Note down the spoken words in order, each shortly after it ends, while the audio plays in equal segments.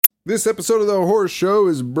This episode of The Horror Show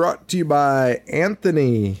is brought to you by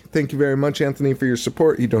Anthony. Thank you very much, Anthony, for your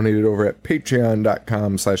support. He donated over at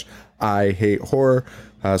patreon.com/IHateHorror.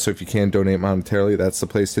 So if you can donate monetarily, that's the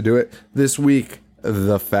place to do it. This week,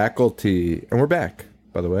 The Faculty. And we're back,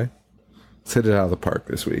 by the way. Let's hit it out of the park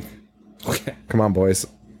this week. Okay. Come on, boys.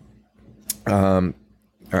 All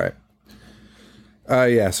right.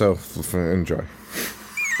 So enjoy.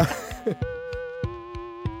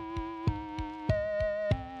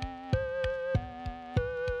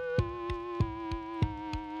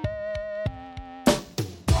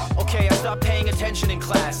 Paying attention in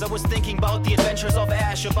class. I was thinking about the adventures of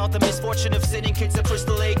Ash, about the misfortune of sitting kids at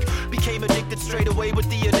Crystal Lake. Became addicted straight away with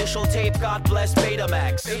the initial tape. God bless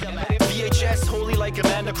Betamax. VHS, holy like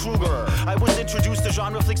Amanda Kruger. I was introduced to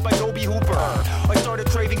genre flicks by Toby Hooper. I started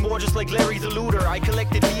craving more just like Larry the Looter. I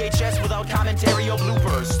collected VHS without commentary or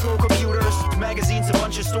bloopers. Throw computers, magazines, a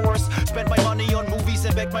bunch of stores. Spent my money on movies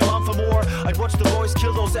and begged my mom for more. I'd watch the boys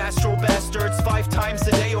kill those Astro bastards 5 times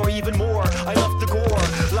a day or even more. I loved the gore.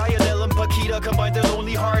 Lionel and Paquita combined their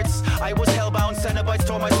lonely hearts. I was hellbound, Cenobites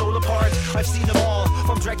tore my soul apart. I've seen them all,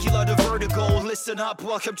 from Dracula to Vertigo. Listen up,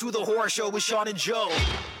 welcome to The Horror Show with Sean and Joe.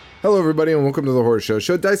 Hello, everybody, and welcome to The Horror Show.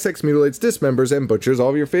 Show dissects, mutilates, dismembers, and butchers all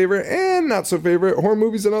of your favorite and not so favorite horror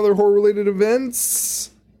movies and other horror-related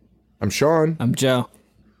events. I'm Sean. I'm Joe.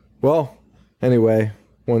 Well, anyway,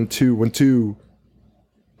 1, 2, 1, 2.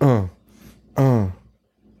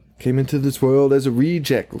 Came into this world as a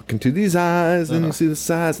reject. Look into these eyes, and you see the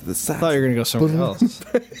size of the size. I thought you were going to go somewhere else.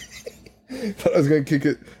 Thought I was going to kick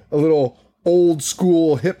it a little old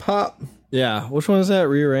school hip hop. Yeah. Which one is that?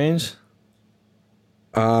 Rearrange?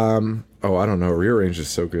 I don't know. Rearranged is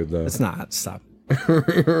so good, though. It's not. Stop.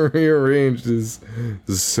 Rearranged is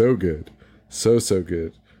so good. So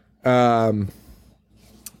good. You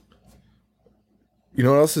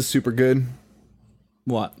know what else is super good?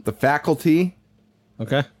 What? The Faculty.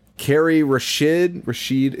 Okay. Carrie Rashid.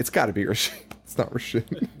 It's got to be Rashid. It's not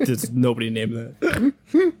Rashid. There's nobody named that.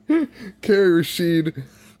 Carrie Rashid.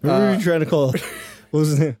 What were you trying to call? What was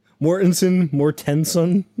his name?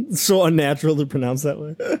 Mortenson? So unnatural to pronounce that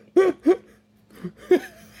way.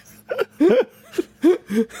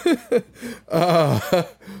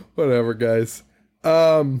 Whatever, guys.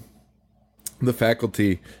 The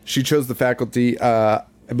Faculty. She chose The Faculty. I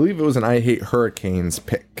believe it was an I Hate Hurricanes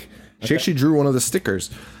pick. She actually drew one of the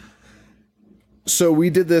stickers. So we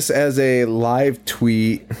did this as a live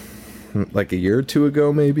tweet like a year or two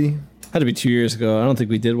ago, maybe. Had to be 2 years ago. I don't think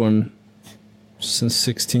we did one since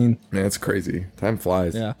 16. Man, it's crazy. Time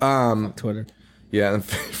flies. Yeah. Fuck Twitter. Yeah,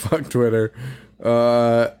 fuck Twitter.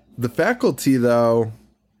 The Faculty, though,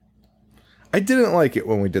 I didn't like it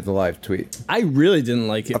when we did the live tweet. I really didn't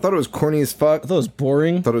like it. I thought it was corny as fuck. I thought it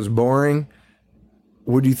was boring.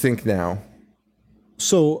 What do you think now?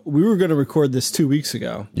 So we were going to record this 2 weeks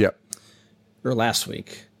ago. Yep. Or last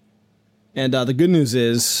week. And the good news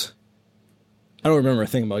is, I don't remember a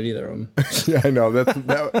thing about either of them. Yeah, I know.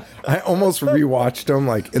 That I almost rewatched them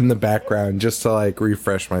like in the background just to like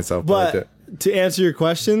refresh myself. But to answer your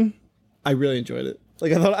question, I really enjoyed it.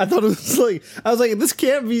 Like I thought it was like I was like, this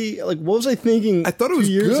can't be like, what was I thinking? I thought it was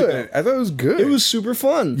good. I thought it was good. It was super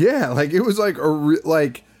fun. Yeah, like it was like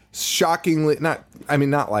like shockingly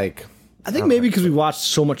not like. I think maybe because we watched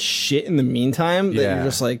so much shit in the meantime that you're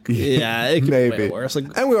just like, yeah, it could maybe be way worse.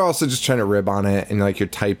 Like, and we were also just trying to rib on it and like you're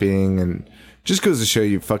typing and just goes to show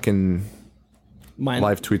you fucking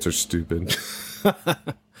live tweets are stupid. I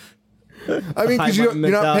mean, because you're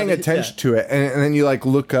not paying attention to it and then you like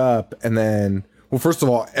look up and then, well, first of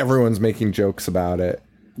all, everyone's making jokes about it.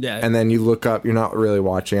 Yeah. And then you look up, you're not really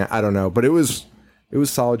watching it. I don't know, but it was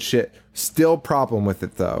solid shit. Still problem with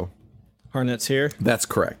it though. Harnet's hair. That's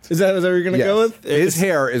correct. Is that what you're gonna go with? His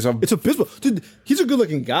hair is it's abysmal, dude. He's a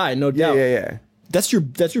good-looking guy, no doubt. Yeah. That's your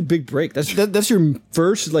big break. That's your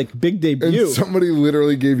first like big debut. And somebody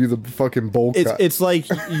literally gave you the fucking bowl cut. It's like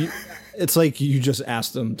you just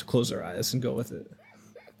asked them to close their eyes and go with it.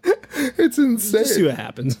 It's insane. Just see what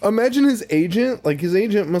happens. Imagine his agent. Like his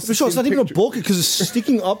agent must. So it's not even a bowl cut because it's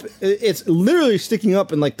sticking up. It's literally sticking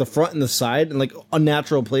up in like the front and the side and like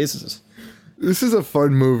unnatural places. This is a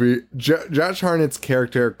fun movie. Josh Hartnett's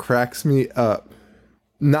character cracks me up.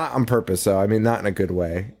 Not on purpose, though. I mean, not in a good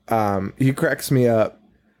way. He cracks me up.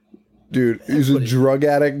 Dude, he's a drug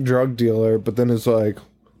addict, drug dealer, but then it's like,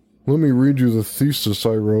 let me read you the thesis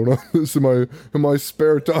I wrote on this in my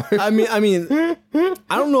spare time. I mean,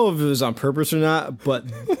 I don't know if it was on purpose or not, but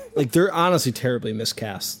like they're honestly terribly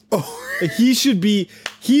miscast. Oh. Like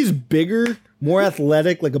he's bigger more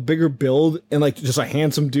athletic, like a bigger build, and like just a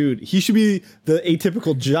handsome dude. He should be the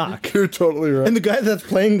atypical jock. You're totally right. And the guy that's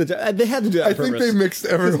playing the jock, they had to do that. I think they mixed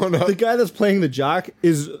everyone up. The guy that's playing the jock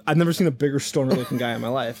is, I've never seen a bigger stoner looking guy in my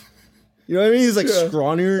life. You know what I mean? He's like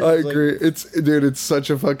scrawnier. I He's agree.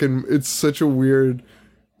 It's such a weird.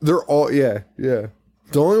 They're all yeah. The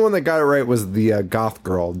only one that got it right was the goth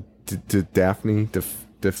girl, Daphne,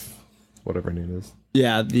 whatever her name is.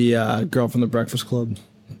 Yeah, the girl from the Breakfast Club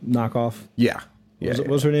knockoff. Yeah. What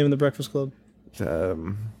was her name in the Breakfast Club?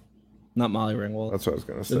 Not Molly Ringwald. That's what I was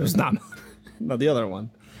gonna say. It was not the other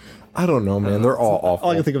one. I don't know, man. They're all awful.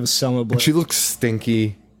 All I can think of is Selma Blair. She looks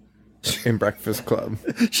stinky in Breakfast Club.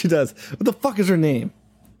 She does. What the fuck is her name?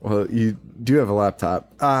 Well, you do have a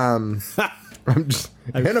laptop. I'm just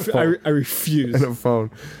and a phone. I refuse. And a phone.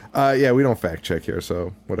 Yeah, we don't fact check here,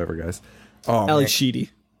 so whatever, guys. Oh, Ali Sheedy.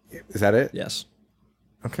 Is that it? Yes.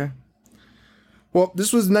 Okay. Well,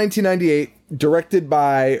 this was 1998, directed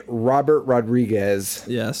by Robert Rodriguez.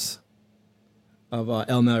 Yes. Of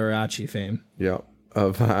El Mariachi fame. Yep.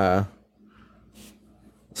 Of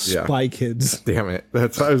Spy Kids. Damn it.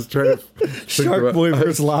 That's what I was trying to Shark Boy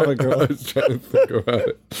versus Lava Girl. I was trying to think about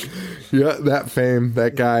it. Yeah, that fame,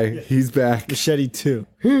 that guy, he's back. Machete 2.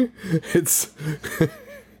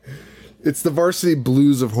 It's the Varsity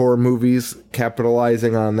Blues of horror movies,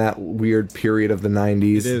 capitalizing on that weird period of the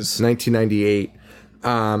 90s. It is. 1998.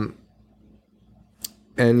 And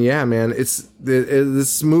yeah, man,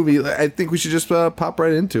 this movie, I think we should just pop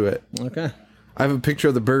right into it. Okay. I have a picture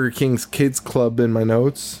of the Burger King's Kids Club in my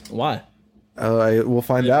notes. Why? We'll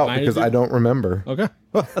find out because I don't remember. Okay.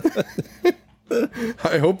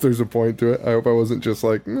 I hope there's a point to it. I hope I wasn't just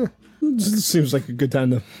like, meh. Seems like a good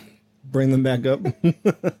time to bring them back up.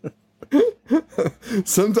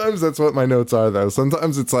 Sometimes that's what my notes are, though.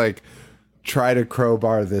 Sometimes it's like, try to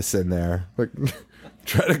crowbar this in there. Like,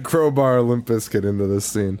 try to crowbar Olympus Kid into this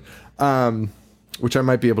scene. Which I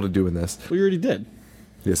might be able to do in this. We already did.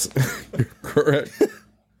 Yes, you're correct.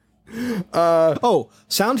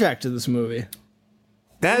 Soundtrack to this movie.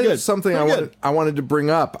 That is something I wanted to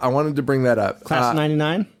bring up. I wanted to bring that up. Class of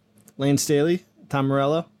 99, Lane Staley, Tom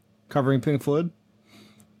Morello, covering Pink Floyd.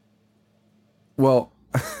 Well,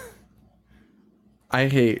 I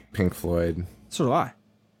hate Pink Floyd. So do I.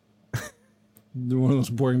 They're one of the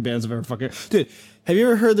most boring bands I've ever fucking... Dude, have you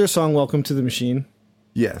ever heard their song Welcome to the Machine?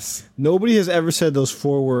 Yes. Nobody has ever said those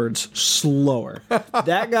 4 words slower.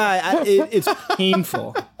 That guy, it's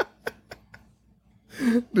painful.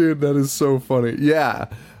 Dude, that is so funny. Yeah.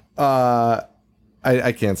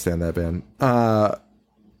 I can't stand that band.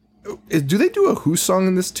 Do they do a Who song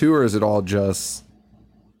in this too, or is it all just...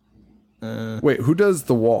 Wait, who does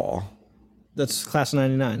The Wall? That's Class of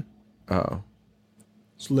 99. Oh.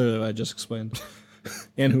 It's literally what I just explained.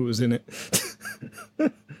 And who was in it.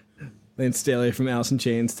 Lane Staley from Alice in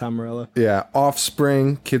Chains, Tom Morello. Yeah,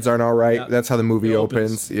 Offspring, Kids Aren't Alright. Yep. That's how the movie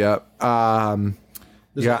opens. Yep. I'm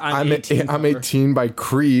 18 by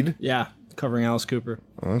Creed. Yeah, covering Alice Cooper.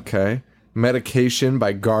 Okay. Medication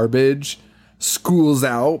by Garbage. School's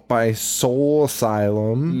Out by Soul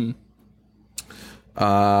Asylum.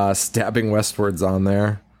 Stabbing Westward's on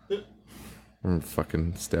there. I'm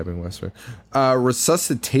fucking Stabbing Westward.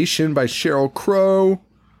 Resuscitation by Sheryl Crow.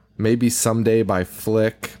 Maybe Someday by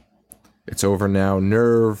Flick. It's Over Now.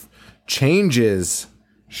 Nerve. Changes.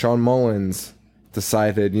 Sean Mullins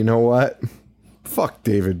decided, you know what? Fuck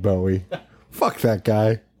David Bowie. Fuck that guy.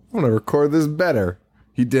 I'm going to record this better.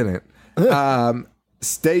 He didn't.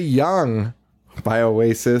 Stay Young by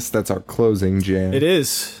Oasis. That's our closing jam. It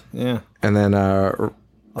is. Yeah. And then I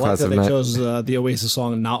like that they chose the Oasis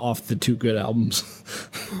song not off the 2 Good albums.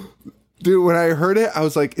 Dude, when I heard it, I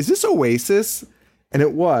was like, is this Oasis? And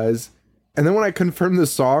it was. And then when I confirmed the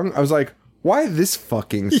song, I was like, why this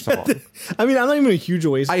fucking song? Yeah, I mean, I'm not even a huge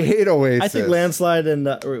Oasis. I hate Oasis. I think Landslide and,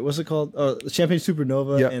 what's it called? Champagne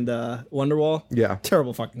Supernova and Wonderwall. Yeah.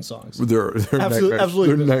 Terrible fucking songs. They're absolutely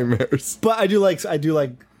they're nightmares. But I do like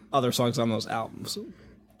other songs on those albums.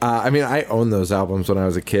 I mean, I owned those albums when I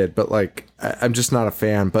was a kid, but like, I'm just not a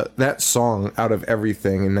fan. But that song, out of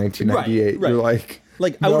everything in 1998, right. You're like,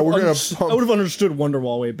 I would have understood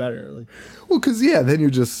Wonderwall way better. Like, well, because then you're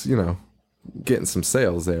just getting some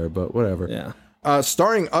sales there, but whatever. Yeah.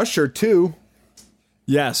 Starring Usher too.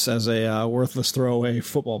 Yes, as a worthless throwaway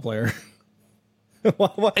football player.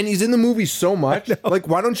 And he's in the movie so much. Like,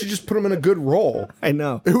 why don't you just put him in a good role? I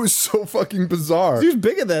know. It was so fucking bizarre. He's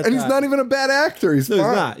big at that. And he's not even a bad actor. He's fine. He's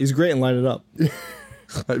not. He's great and Light It Up.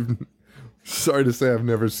 I'm sorry to say I've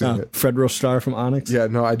never seen it. Fred Rostar from Onyx? Yeah,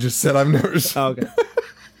 no, I just said I've never seen it. Okay.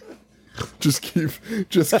 Just keep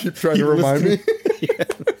trying to remind me.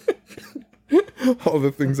 All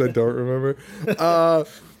the things I don't remember.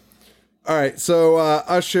 All right, so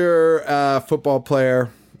Usher, football player.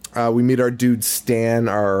 We meet our dude Stan,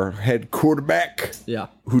 our head quarterback. Yeah.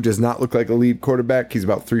 Who does not look like a lead quarterback. He's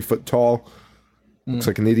about 3 foot tall. Looks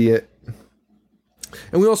like an idiot.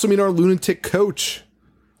 And we also meet our lunatic coach,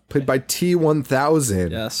 played by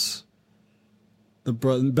T1000. Yes.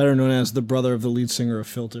 Better known as the brother of the lead singer of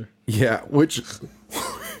Filter. Yeah, which...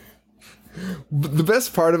 The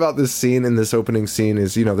best part about this scene, in this opening scene,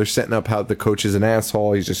 is, they're setting up how the coach is an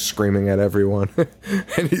asshole. He's just screaming at everyone.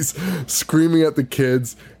 And he's screaming at the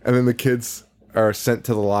kids. And then the kids are sent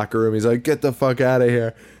to the locker room. He's like, get the fuck out of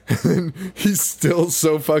here. And then he's still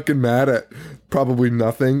so fucking mad at probably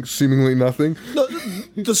nothing, seemingly nothing.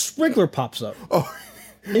 The sprinkler pops up. Oh,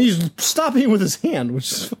 and he's stopping with his hand, which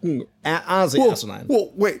is fucking honestly asinine.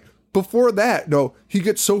 Well, wait. Before that, no, he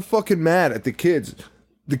gets so fucking mad at the kids.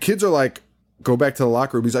 The kids are like, go back to the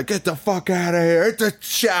locker room. He's like, get the fuck out of here. It's the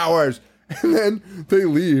showers. And then they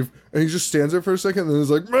leave. And he just stands there for a second. And then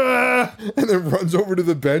he's like, ah! And then runs over to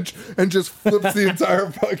the bench and just flips the entire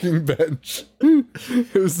fucking bench.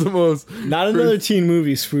 It was the most. Not another teen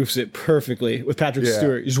movie spoofs it perfectly with Patrick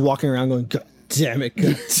Stewart. He's walking around going, God damn it.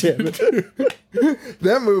 God damn it.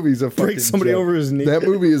 That movie's a fucking Break somebody gem. over his knee. That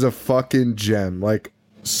movie is a fucking gem. Like,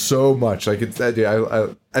 so much. Like, it's that, dude.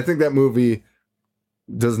 I think that movie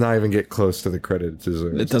does not even get close to the credit it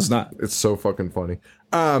deserves. It does not. It's so fucking funny.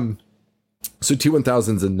 So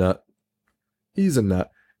T1000's a nut. He's a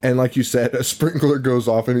nut. And like you said, a sprinkler goes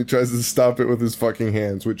off and he tries to stop it with his fucking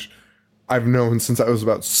hands, which I've known since I was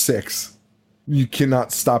about 6. You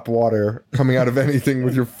cannot stop water coming out of anything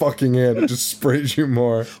with your fucking hand. It just sprays you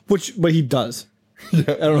more. But he does. Yeah.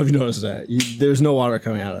 I don't know if you noticed that. There's no water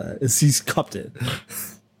coming out of that. He's cupped it.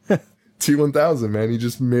 T1000, man. He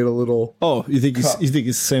just made a little... Oh, you think he's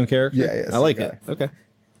the same character? Yeah. I like it. Okay.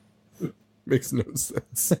 Makes no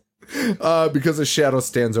sense. Because a shadow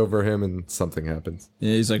stands over him and something happens.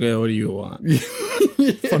 Yeah, he's like, hey, what do you want?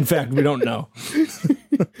 Fun fact, we don't know.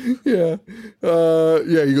 Yeah.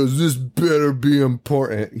 He goes, this better be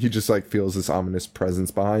important. He just like feels this ominous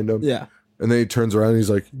presence behind him. Yeah. And then he turns around and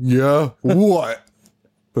he's like, yeah, what?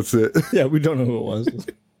 That's it. Yeah, we don't know who it was.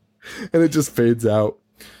 And it just fades out.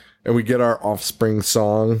 And we get our Offspring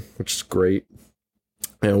song, which is great.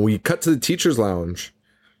 And we cut to the teacher's lounge.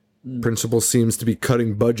 Principal seems to be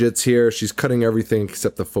cutting budgets here. She's cutting everything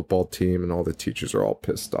except the football team, and all the teachers are all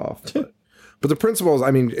pissed off. But the principal's,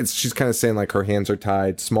 I mean, she's kind of saying like her hands are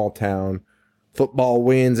tied. Small town, football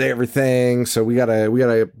wins everything. So we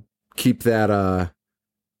gotta keep that,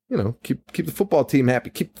 keep the football team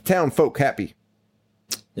happy, keep the town folk happy.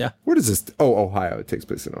 Yeah. Where does this? Oh, Ohio. It takes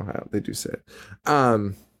place in Ohio. They do say it.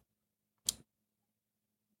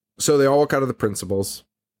 So they all walk out of the principal's.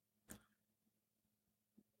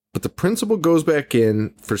 But the principal goes back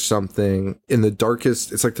in for something in the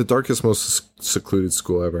darkest, it's like the darkest, most secluded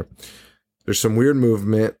school ever. There's some weird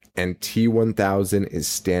movement, and T1000 is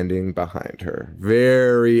standing behind her.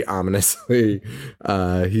 Very ominously.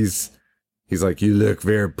 He's like, you look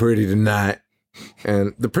very pretty tonight.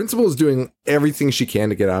 And the principal is doing everything she can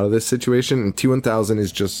to get out of this situation, and T1000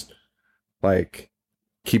 is just like,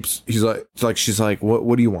 she's like,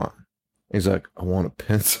 what do you want? And he's like, I want a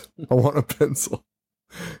pencil. I want a pencil.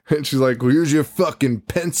 And she's like, well, here's your fucking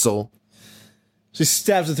pencil. She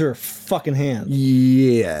stabs it through her fucking hand.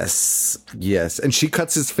 Yes. And she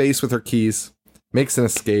cuts his face with her keys, makes an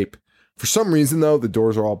escape. For some reason, though, the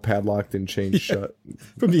doors are all padlocked and chained shut.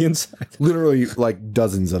 From the inside. Literally, like,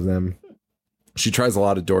 dozens of them. She tries a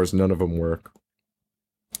lot of doors. None of them work.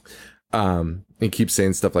 And keeps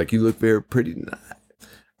saying stuff like, you look very pretty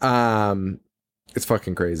tonight. It's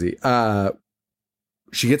fucking crazy.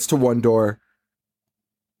 She gets to one door.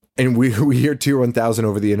 And we hear Tier 1000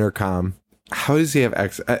 over the intercom. How does he have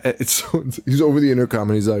access? He's over the intercom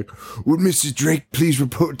and he's like, would Mrs. Drake please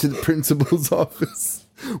report to the principal's office?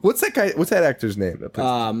 What's that actor's name?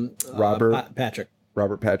 Robert Patrick.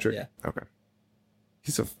 Robert Patrick? Yeah. Okay.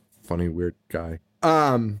 He's a funny, weird guy.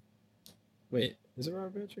 Wait, is it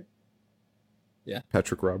Robert Patrick? Yeah.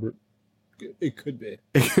 Patrick Robert? It could be.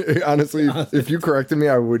 Honestly, if you corrected me,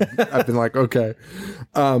 I've been like, okay.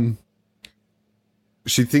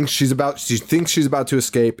 She thinks she's about to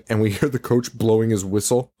escape, and we hear the coach blowing his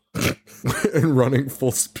whistle and running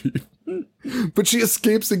full speed. But she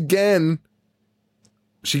escapes again.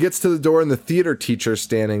 She gets to the door, and the theater teacher's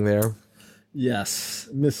standing there. Yes.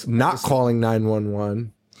 Not calling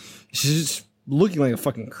 911. She's just looking like a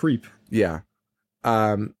fucking creep. Yeah.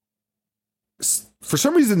 For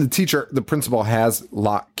some reason, the principal has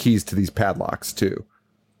lock keys to these padlocks, too.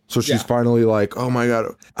 So she's finally like, oh my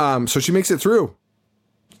God. So she makes it through.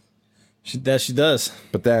 She does.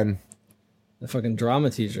 But then The fucking drama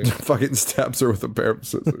teacher. fucking stabs her with a pair of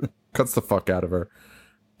scissors. Cuts the fuck out of her.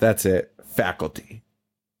 That's it. Faculty.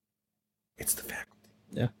 It's the faculty.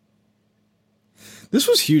 Yeah. This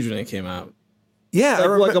was huge when it came out. Yeah,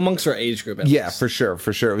 Like amongst our age group. At least. for sure.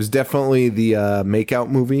 It was definitely the makeout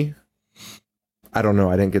movie. I don't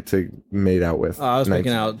know. I didn't get to made out with. I was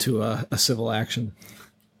making out to a civil action.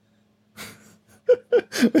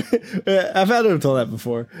 I've had to have told that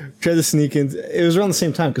before. Tried to sneak in. It was around the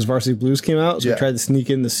same time because Varsity Blues came out, so we tried to sneak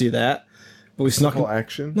in to see that. But we snuck in.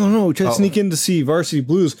 Action? No, we tried to sneak in to see Varsity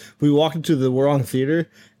Blues. We walked into the wrong theater,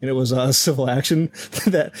 and it was civil action.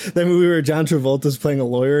 that movie where John Travolta's playing a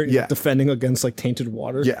lawyer, defending against like tainted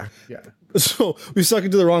water. Yeah. So we stuck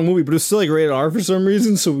into the wrong movie, but it was still like rated R for some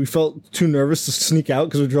reason. So we felt too nervous to sneak out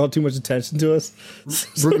because we draw too much attention to us.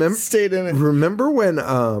 So Remember, stayed in it. Remember when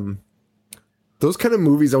those kind of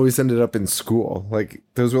movies always ended up in school? Like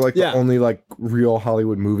those were like the only like real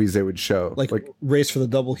Hollywood movies they would show. Like Race for the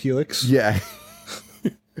Double Helix. Yeah.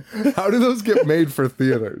 How do those get made for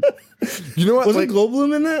theaters? You know what? Wasn't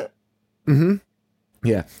Globulum in that? Mm-hmm.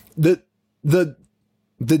 Yeah. The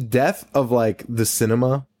death of like the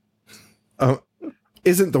cinema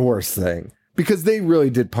isn't the worst thing because they really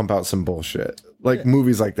did pump out some bullshit. Like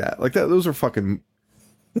movies like that. Those are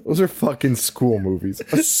fucking school movies.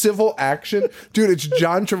 A civil action? Dude, it's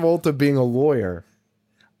John Travolta being a lawyer.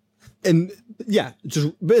 And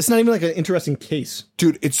but it's not even like an interesting case.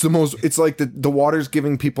 Dude, it's like the water's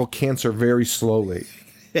giving people cancer very slowly.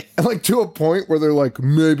 And like to a point where they're like,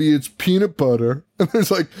 maybe it's peanut butter. And there's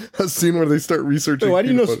like a scene where they start researching. Wait, why do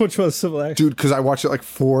you know butter. so much about civil action? Dude, because I watched it like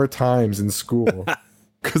 4 times in school.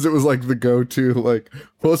 Because it was like the go-to, like,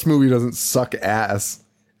 well, this movie doesn't suck ass.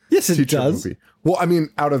 Yes, it does. Movie. Well, I mean,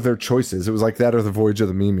 out of their choices, it was like that or The Voyage of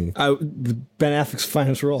the Mimi. Ben Affleck's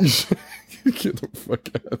finest role. Get the fuck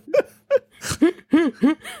out.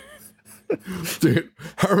 Dude,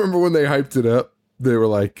 I remember when they hyped it up, they were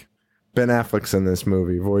like, Ben Affleck's in this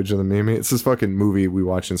movie, Voyage of the Mimi. It's this fucking movie we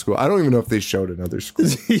watch in school. I don't even know if they showed it in other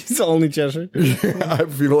schools. He's the only Cheshire. Yeah, I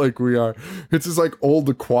feel like we are. It's this like old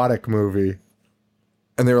aquatic movie.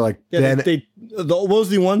 And they were like, what was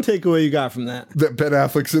the one takeaway you got from that? That Ben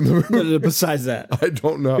Affleck's in the movie? Besides that. I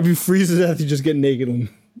don't know. If you freeze to death, you just get naked and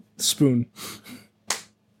spoon.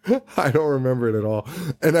 I don't remember it at all.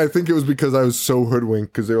 And I think it was because I was so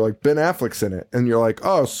hoodwinked because they were like, Ben Affleck's in it. And you're like,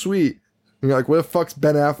 oh, sweet. And you're like, where the fuck's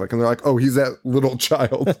Ben Affleck? And they're like, oh, he's that little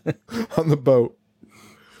child on the boat.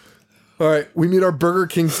 All right, we meet our Burger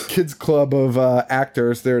King Kids Club of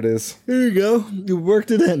actors. There it is. Here you go. You worked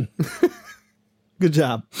it in. Good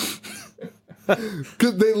job.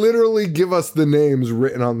 Because they literally give us the names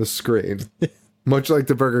written on the screen. Much like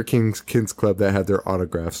the Burger King Kids Club that had their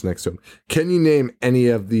autographs next to them. Can you name any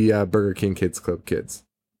of the Burger King Kids Club kids?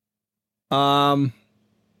 No.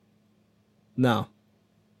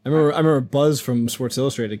 I remember Buzz from Sports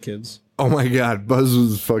Illustrated Kids. Oh my god, Buzz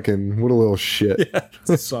was fucking, what a little shit. Yeah,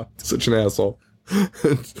 it sucked. Such an asshole.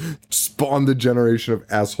 Spawned the generation of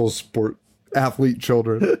asshole sport athlete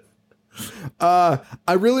children. I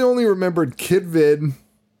really only remembered Kid Vid,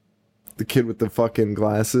 the kid with the fucking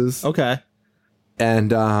glasses. Okay.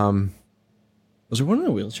 And was there one in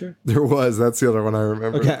a wheelchair? There was. That's the other one I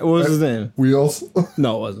remember. Okay, what was his name? Wheels.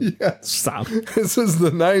 No, it wasn't. Yeah. Stop. This is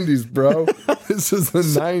the 90s, bro. This is the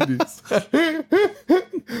 90s.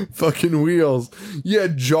 Fucking Wheels. You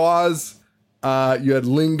had Jaws. You had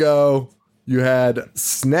Lingo. You had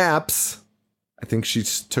Snaps. I think she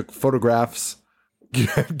took photographs. You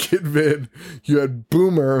had Kid Vid. You had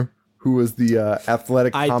Boomer, who was the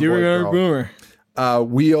athletic I do remember girl. Boomer.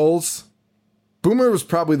 Wheels. Boomer was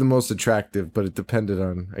probably the most attractive, but it depended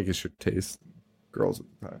on, I guess, your taste. Girls at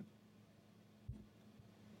the time.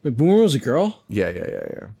 Wait, Boomer was a girl? Yeah.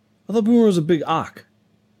 I thought Boomer was a big ock.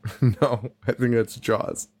 No, I think that's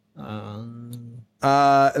Jaws. And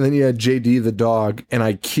then you had JD the dog and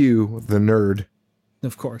IQ the nerd.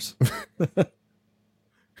 Of course.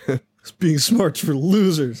 Being smart's for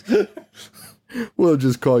losers. We'll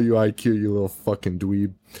just call you IQ, you little fucking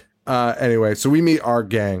dweeb. Anyway, so we meet our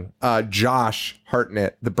gang. Josh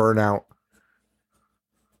Hartnett, the burnout,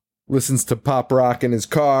 listens to pop rock in his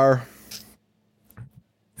car.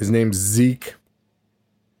 His name's Zeke.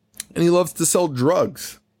 And he loves to sell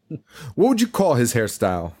drugs. What would you call his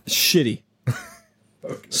hairstyle? Shitty.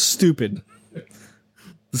 Okay. Stupid.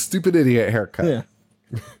 The stupid idiot haircut. Yeah.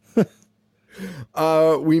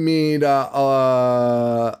 We meet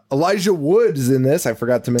Elijah Wood is in this. I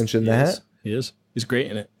forgot to mention that. He is. He's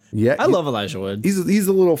great in it. Yeah, I love Elijah Wood. He's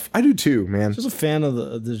a little. I do too, man. Just a fan of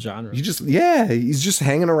the genre. He's just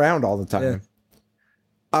hanging around all the time.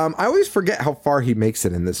 I always forget how far he makes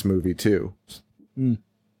it in this movie too.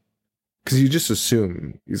 Because you just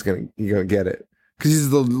assume you're gonna get it. Because he's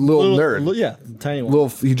the little nerd. Yeah, the tiny one.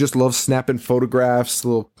 He just loves snapping photographs,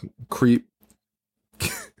 little creep.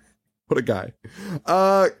 What a guy.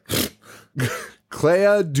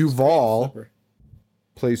 Clea Duvall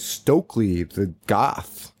plays Stokely, the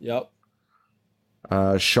goth. Yep.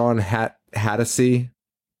 Sean Hattasey,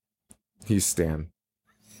 he's Stan.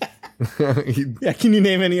 Yeah, can you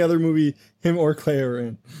name any other movie him or Clea are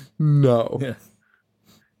in? No. Yeah.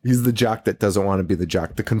 He's the jock that doesn't want to be the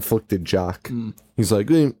jock, the conflicted jock. He's like,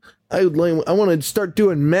 I want to start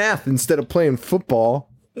doing math instead of playing football.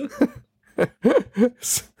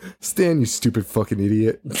 Stan, you stupid fucking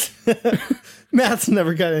idiot. Math's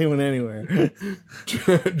never got anyone anywhere.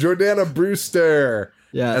 Jordana Brewster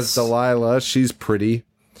as Delilah. She's pretty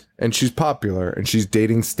and she's popular and she's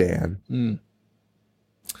dating Stan.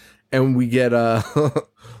 And we get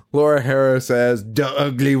Laura Harris as the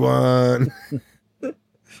ugly one.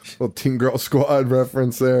 Little Teen Girl Squad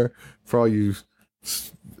reference there for all you.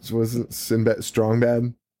 Wasn't Sinbad Strong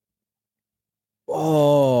Bad?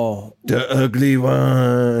 Oh, the ugly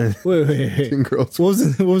one. Wait. Teen Girl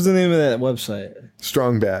Squad. What was the name of that website?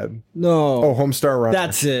 Strong Bad. No. Oh, Homestar Runner.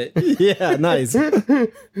 That's it. Yeah, nice.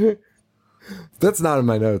 That's not in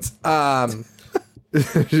my notes.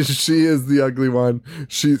 She is the ugly one.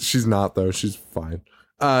 She's not though. She's fine.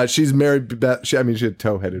 She's married. She had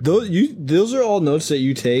toe-headed. Those are all notes that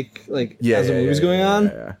you take as the movie's going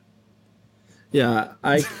on. Yeah,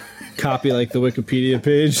 I copy like the Wikipedia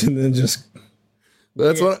page and then just.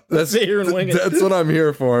 That's what I'm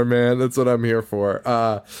here for, man. That's what I'm here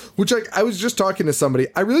for. Which I was just talking to somebody.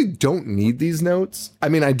 I really don't need these notes. I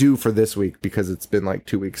mean, I do for this week because it's been like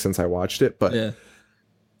 2 weeks since I watched it, but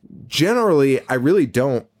generally I really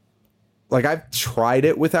don't. Like, I've tried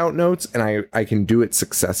it without notes and I can do it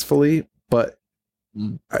successfully, but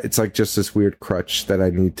it's like just this weird crutch that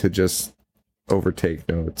I need to just overtake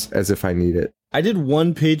notes as if I need it. I did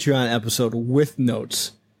one Patreon episode with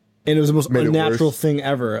notes, and it was the most unnatural thing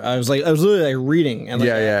ever. I was literally like reading, and when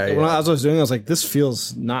I was doing it, I was like, this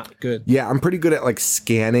feels not good. Yeah, I'm pretty good at like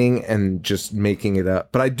scanning and just making it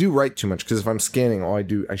up, but I do write too much because if I'm scanning,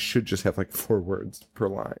 I should just have like 4 words per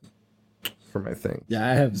line for my thing. Yeah,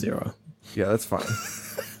 I have 0. Yeah, that's fine.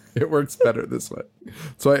 It works better this way.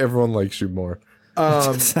 That's why everyone likes you more.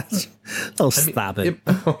 Stop it.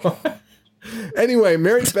 Anyway,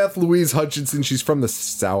 Mary Beth Louise Hutchinson, she's from the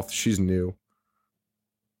South. She's new.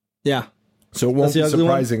 Yeah. So it won't be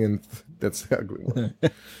surprising. And that's the ugly one.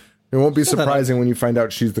 It won't be surprising when you find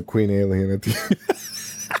out she's the queen alien at the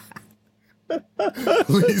end.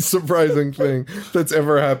 Least surprising thing that's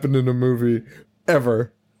ever happened in a movie.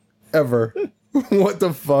 Ever. What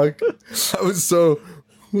the fuck?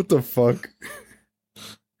 What the fuck?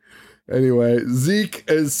 Anyway, Zeke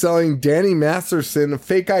is selling Danny Masterson a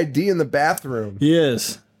fake ID in the bathroom. He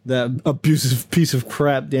is. That abusive piece of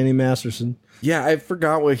crap, Danny Masterson. Yeah, I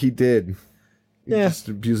forgot what he did. Just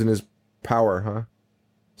abusing his power, huh?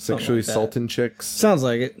 Sexually assaulting chicks. Sounds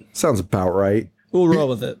like it. Sounds about right. We'll roll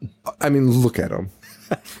with it. I mean, look at him.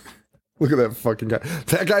 Look at that fucking guy.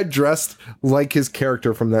 That guy dressed like his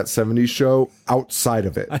character from that 70s show outside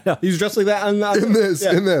of it. I know. He's dressed like that. In this.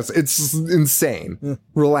 It's insane. Yeah.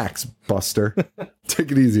 Relax, Buster.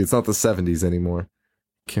 Take it easy. It's not the 70s anymore.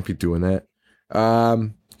 Can't be doing that.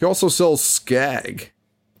 He also sells Skag.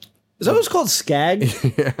 Is that what it's called? Skag?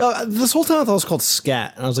 Yeah. This whole time I thought it was called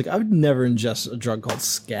Scat. And I was like, I would never ingest a drug called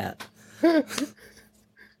Scat.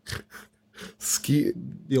 Skeet.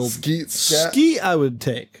 The old Skeet Scat? Skeet I would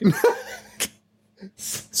take.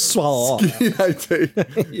 Swallow off. Skeet I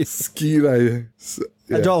take. Skeet I...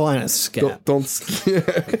 Yeah. I draw a line at Scat. Don't skeet.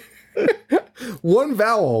 One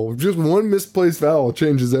vowel, just one misplaced vowel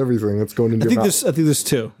changes everything that's going into your mouth. I think there's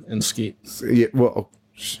 2 in Skeet. Yeah, well...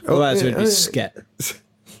 Otherwise it would be Scat.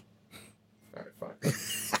 All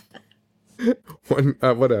right, fine.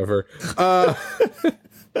 Whatever.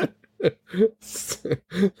 That's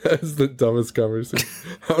the dumbest conversation.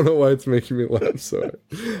 I don't know why it's making me laugh so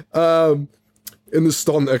hard. In the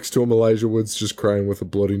stall next to him, Elijah Wood's just crying with a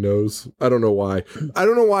bloody nose. I don't know why.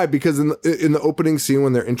 Because in the opening scene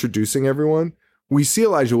when they're introducing everyone, we see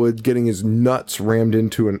Elijah Wood getting his nuts rammed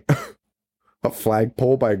into a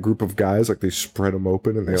flagpole by a group of guys. Like, they spread him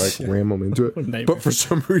open and they like ram him into it. But for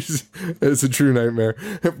some reason, it's a true nightmare.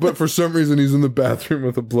 But for some reason, he's in the bathroom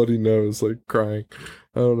with a bloody nose, like crying.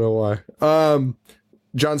 I don't know why.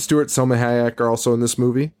 Jon Stewart, Selma Hayek are also in this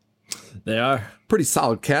movie. They are. Pretty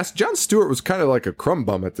solid cast. Jon Stewart was kind of like a crumb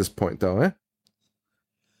bum at this point, though, eh?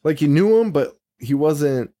 Like, you knew him, but he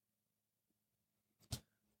wasn't...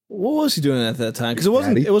 What was he doing at that time? Because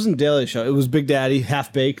Daddy? it wasn't Daily Show. It was Big Daddy,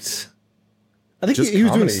 Half Baked. I think Just he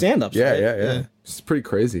was doing comedy. stand-ups. Yeah, right? yeah. It's pretty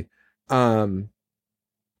crazy. Okay.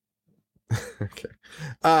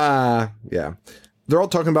 Yeah. They're all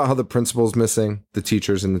talking about how the principal's missing, the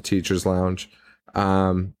teachers in the teachers' lounge.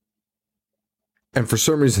 And for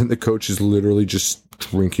some reason, the coach is literally just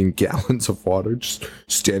drinking gallons of water, just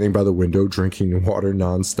standing by the window, drinking water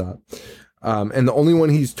nonstop. And the only one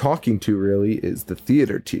he's talking to really is the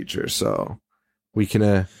theater teacher. So we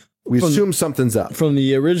can, we assume something's up. From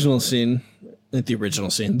the original scene, not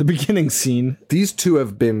the beginning scene. These two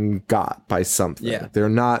have been got by something. Yeah. They're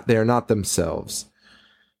not themselves.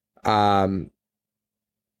 The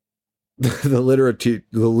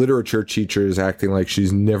literature teacher is acting like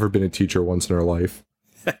she's never been a teacher once in her life.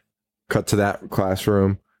 Cut to that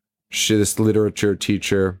classroom. This literature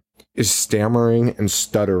teacher is stammering and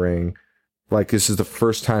stuttering like this is the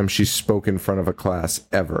first time she's spoken in front of a class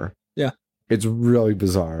ever. Yeah. It's really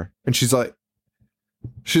bizarre. And she's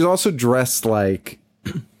also dressed like,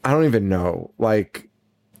 I don't even know, like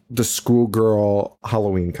the schoolgirl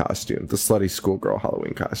Halloween costume, the slutty schoolgirl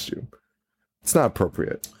Halloween costume. It's not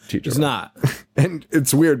appropriate, teacher. It's not. And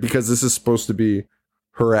it's weird because this is supposed to be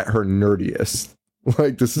her at her nerdiest.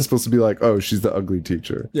 Like, this is supposed to be like, oh, she's the ugly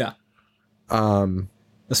teacher. Yeah.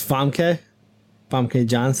 That's Famke? Famke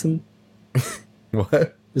Johnson?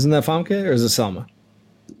 What? Isn't that Famke or is it Selma?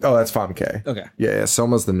 Oh, that's Famke. Okay. Yeah,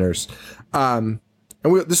 Selma's the nurse. And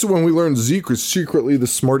this is when we learn Zeke is secretly the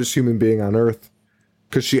smartest human being on Earth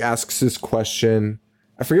because she asks this question.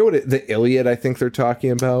 I forget what the Iliad I think they're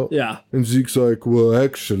talking about. Yeah. And Zeke's like, well,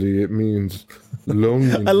 actually, it means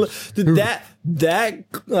loneliness.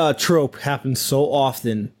 That trope happens so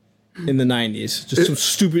often in the 90s. Just some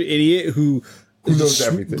stupid idiot who knows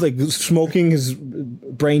everything. Like smoking his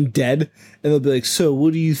brain dead. And they'll be like, so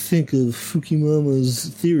what do you think of Fukuyama's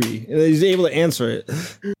theory? And he's able to answer it.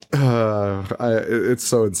 It's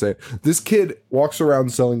so insane. This kid walks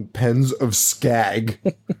around selling pens of Skag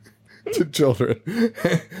to children.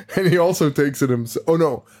 And he also takes it himself. Oh,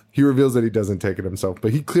 no. He reveals that he doesn't take it himself,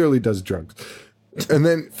 but he clearly does drugs. And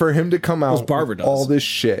then for him to come out barber does. all this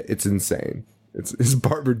shit, it's insane. His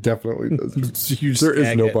barber definitely does. It's a huge There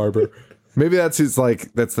is no Skag. barber. Maybe that's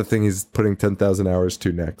that's the thing he's putting 10,000 hours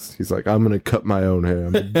to next. He's like, I'm going to cut my own hair.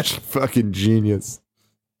 I'm a fucking genius.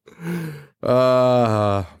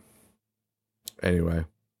 Anyway.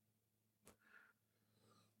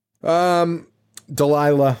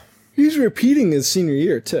 Delilah. He's repeating his senior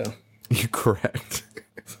year, too. You're correct.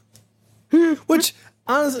 Which,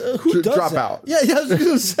 honestly, who does Drop that? out. Yeah, I was going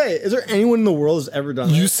to say, is there anyone in the world who's ever done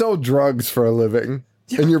You that? sell drugs for a living,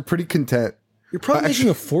 and you're pretty content. You're probably making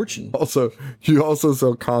a fortune. Also, you also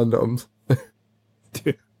sell condoms.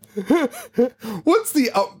 Dude. What's the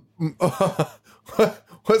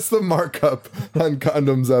what's the markup on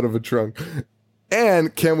condoms out of a trunk?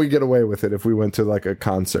 And can we get away with it if we went to like a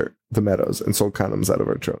concert, the Meadows, and sold condoms out of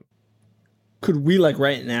our trunk? Could we, like,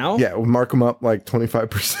 right now? Yeah, we'll mark them up like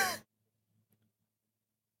 25%.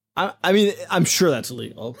 I mean, I'm sure that's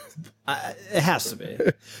illegal. It has to be.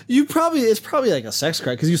 It's probably like a sex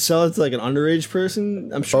card because you sell it to like an underage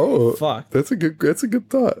person. I'm sure. Oh, Fuck. That's a good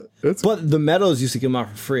thought. But the Meadows used to give them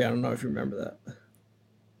out for free. I don't know if you remember that.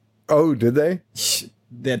 Oh, did they?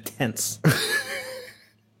 They had tents.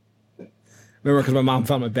 Remember, because my mom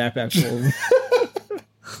found my backpack full of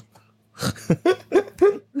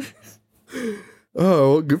them.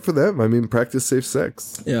 Oh, well, good for them. I mean, practice safe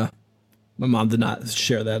sex. Yeah. My mom did not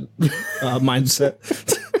share that mindset.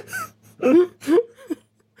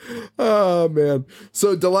 Oh, man.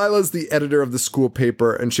 So Delilah's the editor of the school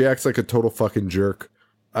paper, and she acts like a total fucking jerk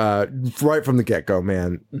right from the get-go,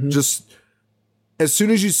 man. Mm-hmm. Just as soon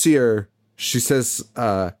as you see her, she says,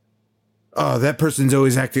 oh, that person's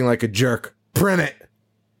always acting like a jerk. Print it.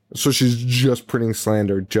 So she's just printing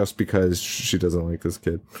slander just because she doesn't like this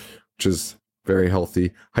kid, which is very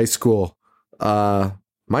healthy. High school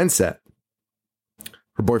mindset.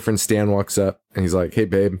 Her boyfriend Stan walks up and he's like, hey,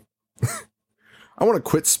 babe, I want to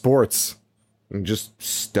quit sports and just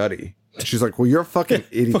study. She's like, well, you're a fucking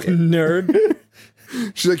idiot. Fucking nerd.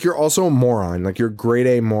 She's like, you're also a moron. Like, you're a grade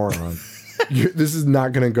A moron. This is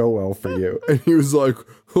not going to go well for you. And he was like,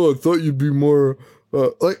 oh, I thought you'd be more...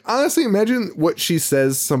 like, honestly, imagine what she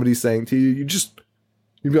says somebody's saying to you.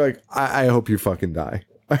 You'd be like, I hope you fucking die.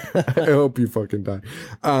 I hope you fucking die.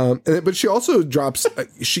 But she also drops,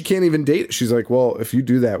 she can't even date. She's like, well, if you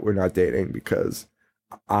do that, we're not dating because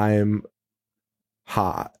I'm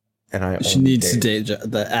hot and she needs to date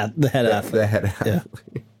the head athlete. The head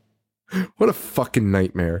athlete. Yeah. What a fucking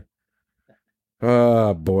nightmare.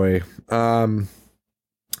 Oh boy.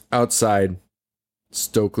 Outside,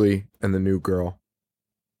 Stokely and the new girl.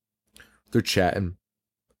 They're chatting.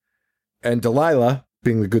 And Delilah,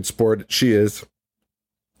 being the good sport she is,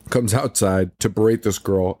 comes outside to berate this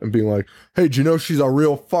girl and being like, hey, do you know she's a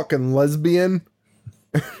real fucking lesbian?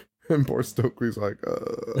 And poor Stokely's like,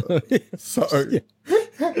 sorry.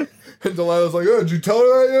 And Delilah's like, oh, did you tell her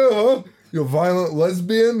that yet, huh? You violent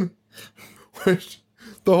lesbian? Which,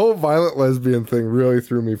 the whole violent lesbian thing really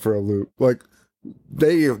threw me for a loop. Like,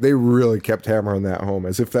 they really kept hammering that home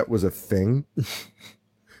as if that was a thing.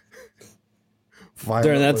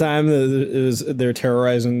 During that time, they're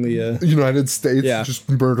terrorizing the United States, just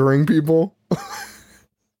murdering people.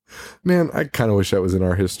 Man, I kind of wish that was in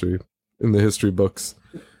our history, in the history books.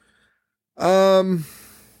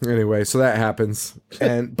 Anyway, so that happens,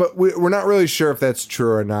 but we're not really sure if that's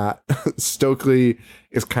true or not. Stokely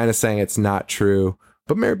is kind of saying it's not true,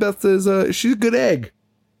 but Mary Beth is she's a good egg.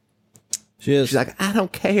 She is. She's like, I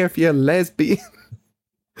don't care if you're a lesbian.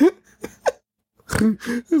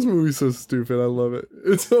 This movie's so stupid. I love it.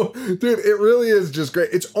 It's so, dude, it really is just great.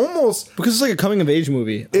 It's almost because it's like a coming of age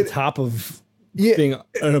movie on top of being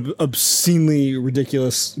an obscenely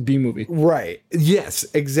ridiculous B movie. Right. Yes,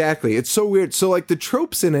 exactly. It's so weird. So like the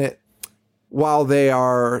tropes in it, while they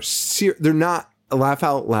are they're not laugh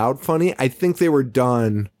out loud funny, I think they were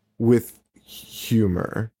done with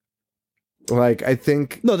humor. Like, I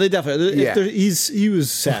think no, they definitely he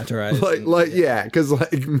was satirized. Yeah, because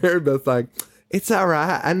like Mary Beth's like, it's all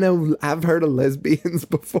right. I know I've heard of lesbians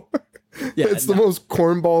before. Yeah, it's the most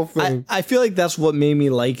cornball thing. I feel like that's what made me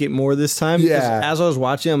like it more this time. Yeah. As I was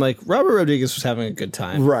watching, I'm like, Robert Rodriguez was having a good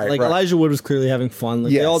time. Right. Like, Elijah Wood was clearly having fun.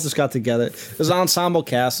 Like, they all just got together. It was an ensemble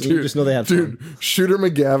cast, and you just know they had fun. Shooter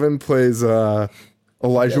McGavin plays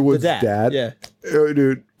Elijah Wood's dad. Yeah. Oh,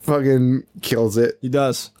 dude, fucking kills it. He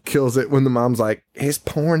does. Kills it when the mom's like, his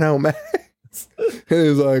porno man. And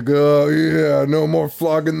he's like, oh, yeah, no more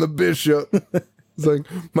flogging the bishop. It's like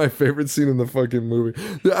my favorite scene in the fucking movie.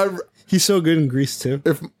 He's so good in Grease, too.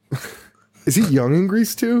 Is he young in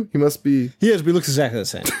Grease, too? He must be. He is, but he looks exactly the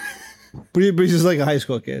same. but he's just like a high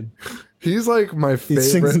school kid. He's like my favorite. He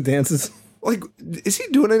sings and dances. Like, is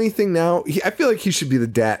he doing anything now? I feel like he should be a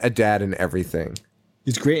dad in everything.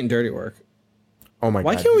 He's great in Dirty Work. Oh my God.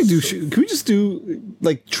 Why can't we can we just do,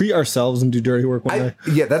 like, treat ourselves and do Dirty Work one day?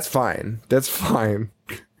 Yeah, that's fine. That's fine.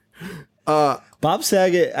 Bob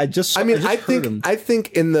Saget, I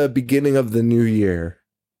think in the beginning of the new year,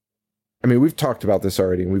 I mean, we've talked about this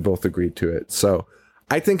already and we both agreed to it. So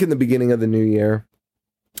I think in the beginning of the new year,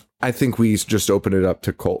 I think we just open it up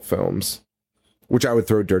to cult films, which I would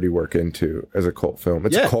throw Dirty Work into as a cult film.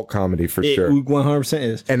 It's a cult comedy for sure. 100%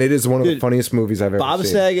 is. And it is one of the funniest movies I've ever seen. Bob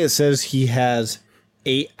Saget says he has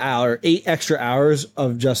 8 extra hours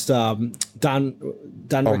of just Don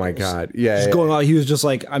oh my God. Yeah. Just going on. He was just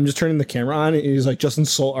like, I'm just turning the camera on, and he's like, just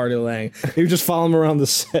insult Artie Lang. He would just follow him around the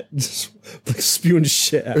set, just like spewing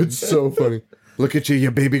shit at him. It's so funny. Look at you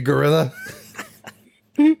baby gorilla.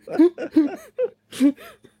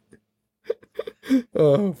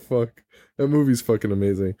 Oh, fuck. That movie's fucking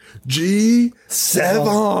amazing.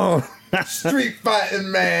 G7 Street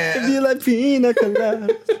Fighting Man. If you like pina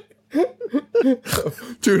colada.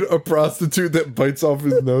 Dude, a prostitute that bites off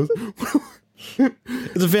his nose.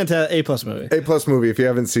 It's a fantastic A+ movie. A+ movie. If you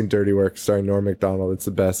haven't seen Dirty Work starring Norm Macdonald, it's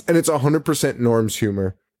the best. And it's 100% Norm's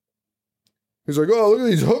humor. He's like, oh, look at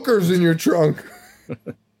these hookers in your trunk.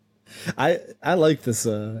 I like this.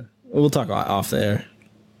 We'll talk off there.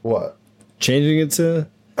 What? Changing it to...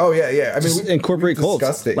 Oh, yeah. I mean, incorporate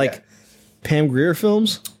cults. Like Pam Grier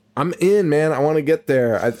films. I'm in, man. I want to get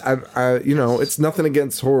there. I it's nothing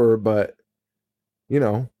against horror, but, we've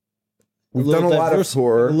done a lot of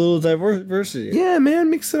horror. A little diversity. Yeah, man,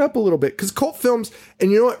 mix it up a little bit. Because cult films,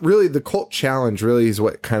 and you know what, really, the cult challenge really is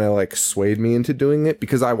what kind of like swayed me into doing it.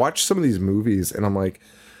 Because I watch some of these movies and I'm like,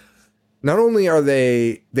 not only are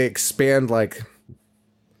they expand like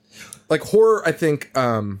horror, I think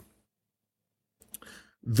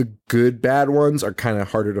the good bad ones are kind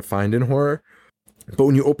of harder to find in horror. But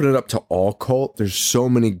when you open it up to all cult, there's so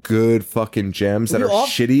many good fucking gems that are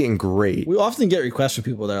shitty and great. We often get requests from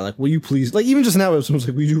people that are like, will you please, like even just now, someone's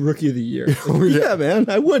like, will you do Rookie of the Year? Like, yeah, man,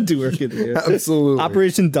 I would do Rookie of the Year. Absolutely.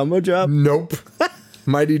 Operation Dumbo Job? Nope.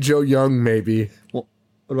 Mighty Joe Young, maybe. Well,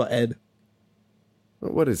 what about Ed?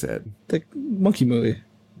 What is Ed? The monkey movie.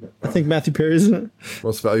 I think Matthew Perry, isn't it?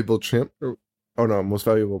 Most Valuable Chimp? Oh no, Most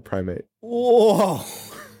Valuable Primate. Whoa.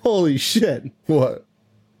 Holy shit. What?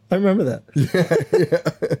 I remember that.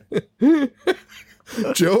 Yeah.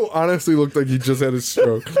 Joe honestly looked like he just had a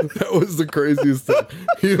stroke. That was the craziest thing.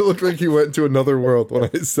 He looked like he went to another world when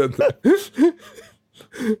I said that.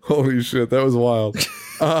 Holy shit, that was wild.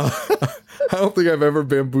 I don't think I've ever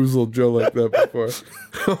bamboozled Joe like that before.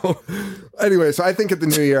 Anyway, so I think at the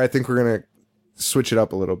new year, I think we're going to switch it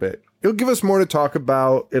up a little bit. It'll give us more to talk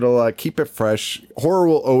about. It'll keep it fresh. Horror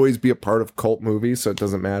will always be a part of cult movies, so it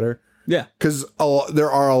doesn't matter. Yeah. Because there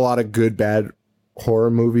are a lot of good, bad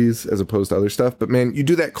horror movies as opposed to other stuff. But man, you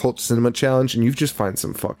do that cult cinema challenge and you just find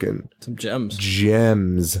some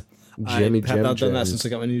gems. I have not done that since I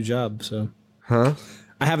got my new job. So, huh?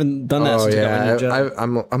 I haven't done that since I got my new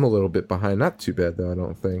job. I'm a little bit behind. Not too bad though. I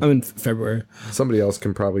don't think. I'm in February. Somebody else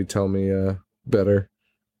can probably tell me better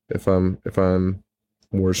if I'm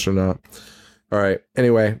worse or not. All right.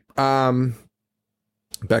 Anyway,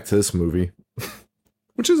 back to this movie,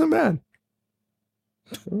 which isn't bad.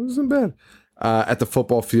 It wasn't bad. At the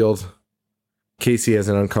football field, Casey has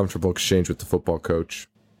an uncomfortable exchange with the football coach.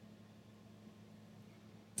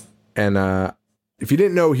 And if you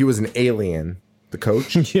didn't know he was an alien, the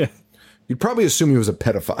coach, yeah, you'd probably assume he was a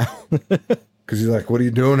pedophile. Because he's like, "What are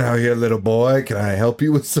you doing out here, little boy? Can I help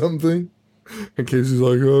you with something?" And Casey's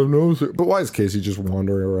like, "Oh, no, sir." But why is Casey just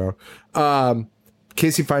wandering around?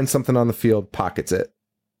 Casey finds something on the field, pockets it,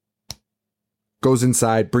 goes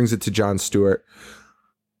inside, brings it to Jon Stewart,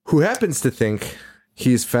 who happens to think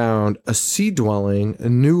he's found a sea-dwelling, a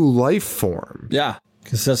new life form. Yeah,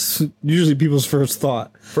 because that's usually people's first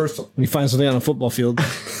thought. When you find something on a football field.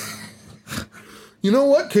 You know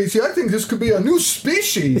what, Casey? I think this could be a new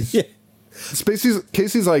species. Yeah.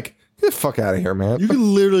 Casey's like, get the fuck out of here, man. You could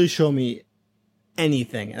literally show me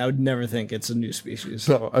anything, and I would never think it's a new species.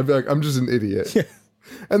 No, I'd be like, I'm just an idiot. Yeah.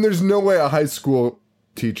 And there's no way a high school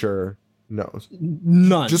teacher knows.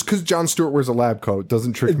 None. Just because Jon Stewart wears a lab coat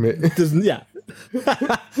doesn't trick me. Yeah.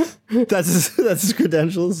 that's his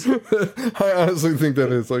credentials. I honestly think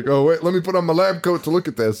that is like, oh, wait, let me put on my lab coat to look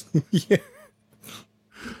at this. Yeah.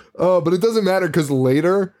 Oh, but it doesn't matter because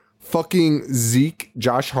later, fucking Zeke,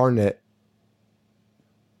 Josh Hartnett,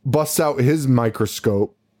 busts out his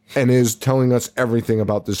microscope and is telling us everything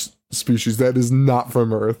about this species that is not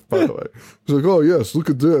from Earth, by the way. He's like, oh, yes, look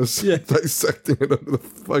at this. Yeah. Dissecting it under the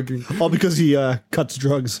fucking... All because he cuts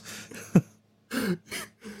drugs.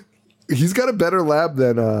 He's got a better lab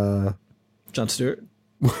than... Jon Stewart?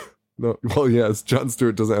 No, well, yes, Jon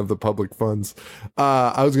Stewart doesn't have the public funds.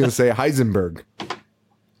 I was going to say Heisenberg.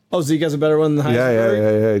 Oh, Zeke has a better one than Heisenberg?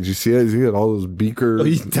 Yeah. Did you see it? He had all those beakers. Oh,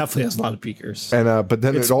 he definitely has a lot of beakers. And but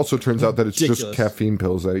then it also turns out that it's ridiculous. Just caffeine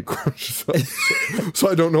pills that he crushes up. So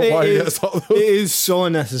I don't know why he has all those. It is so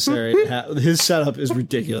unnecessary. His setup is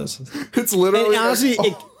ridiculous. It's literally... And honestly,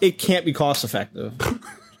 it can't be cost effective.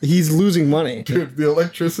 He's losing money. Dude, the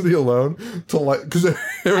electricity alone to light... Because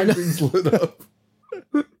everything's lit up.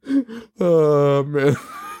 Oh, man.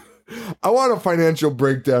 I want a financial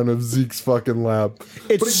breakdown of Zeke's fucking lab.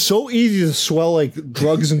 It's so easy to swell like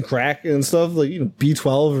drugs and crack and stuff, like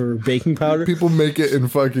B12 or baking powder. People make it in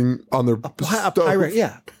fucking on their pirate,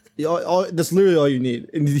 yeah. That's literally all you need.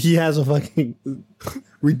 And he has a fucking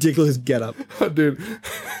ridiculous getup, dude.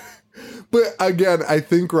 But again, I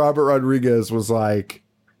think Robert Rodriguez was like,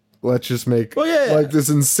 let's just make like this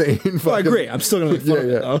insane fucking... I agree. I'm still gonna make fun of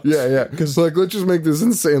it, though. Yeah. Because like, let's just make this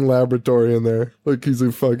insane laboratory in there. Like he's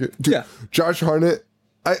a fucking... Dude, Josh Hartnett,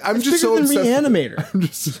 I'm just so obsessed Reanimator.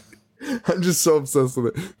 I'm just so obsessed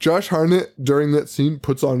with it. Josh Hartnett, during that scene,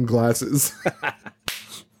 puts on glasses.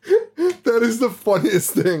 That is the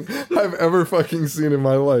funniest thing I've ever fucking seen in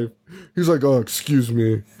my life. He's like, oh, excuse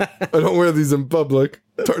me. I don't wear these in public.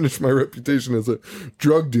 Tarnish my reputation as a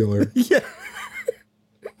drug dealer. Yeah.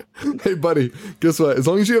 Hey, buddy, guess what? As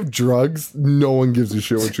long as you have drugs, no one gives a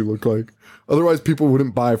shit what you look like. Otherwise, people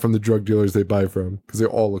wouldn't buy from the drug dealers they buy from because they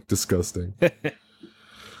all look disgusting.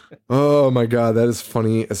 Oh, my God. That is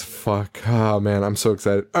funny as fuck. Oh, man. I'm so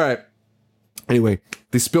excited. All right. Anyway,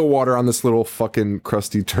 they spill water on this little fucking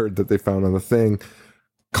crusty turd that they found on the thing.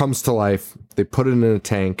 Comes to life. They put it in a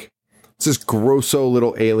tank. It's this grosso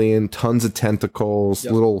little alien, tons of tentacles,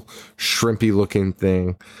 little shrimpy looking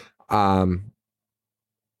thing.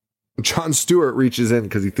 Jon Stewart reaches in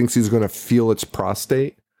because he thinks he's going to feel its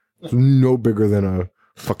prostate. It's no bigger than a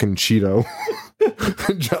fucking Cheeto.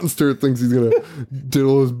 Jon Stewart thinks he's going to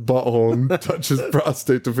diddle his butthole and touch his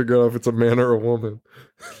prostate to figure out if it's a man or a woman.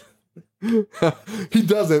 He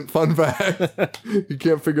doesn't. Fun fact. He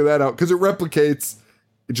can't figure that out because it replicates.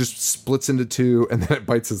 It just splits into two and then it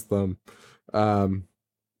bites his thumb.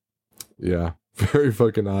 Yeah. Very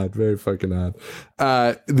fucking odd. Very fucking odd.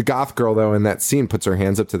 The goth girl, though, in that scene puts her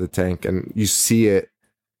hands up to the tank and you see it.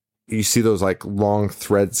 You see those like long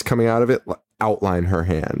threads coming out of it outline her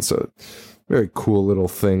hand. So very cool little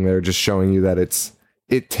thing there, just showing you that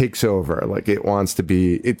it takes over. Like it wants to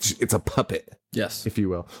be, it's a puppet. Yes. if you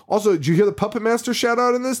will. Also, did you hear the Puppet Master shout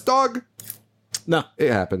out in this, dog? No.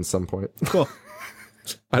 It happened some point. Cool.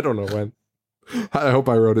 I don't know when. I hope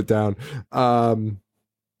I wrote it down.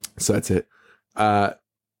 So that's it.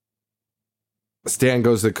 Stan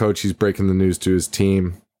goes to the coach. He's breaking the news to his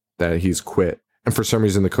team that he's quit. And for some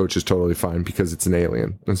reason, the coach is totally fine because it's an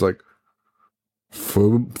alien. It's like,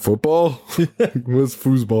 football? What's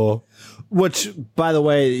foosball? Which, by the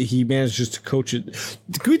way, he manages to coach it.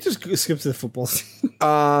 Can we just skip to the football scene?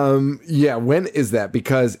 Yeah, when is that?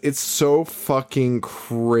 Because it's so fucking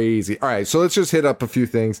crazy. All right, so let's just hit up a few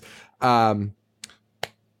things. Stan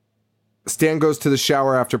goes to the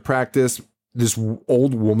shower after practice. This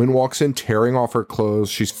old woman walks in, tearing off her clothes.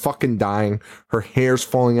 She's fucking dying. Her hair's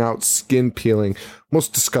falling out, skin peeling.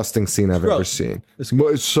 Most disgusting scene I've ever seen.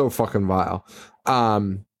 It's so fucking vile.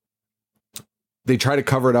 They try to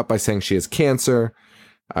cover it up by saying she has cancer.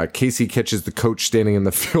 Casey catches the coach standing in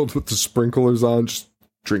the field with the sprinklers on, just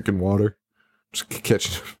drinking water. Just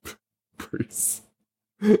catching breeze.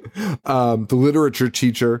 The literature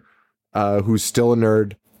teacher, who's still a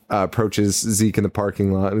nerd, approaches Zeke in the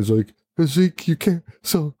parking lot and is like, Zeke, you can't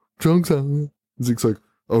sell drugs out here. Zeke's like,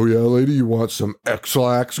 oh yeah, lady, you want some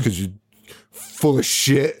X-Lax because you're full of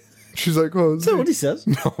shit? She's like, oh, is that what he says?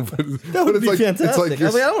 No, but that would be like, fantastic.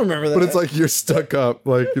 It's like I don't remember that. But it's like you're stuck up.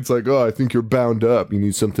 Like, it's like, oh, I think you're bound up. You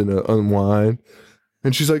need something to unwind.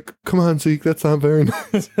 And she's like, come on, Zeke, that's not very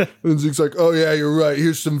nice. And Zeke's like, oh yeah, you're right.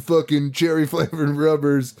 Here's some fucking cherry flavored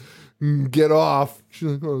rubbers. Get off. She's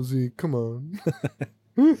like, oh, Zeke, come on.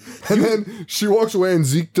 And then she walks away and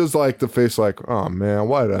Zeke does like the face like, oh man,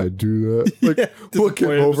 why did I do that? Like,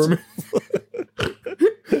 looking over me.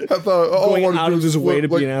 I thought, going out of his way to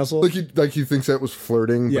be an asshole. Like he thinks that was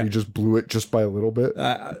flirting, but he just blew it just by a little bit.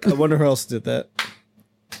 I wonder who else did that.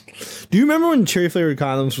 Do you remember when cherry flavored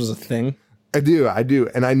condoms was a thing? I do,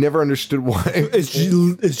 and I never understood why.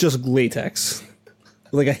 It's just latex,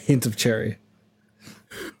 like a hint of cherry.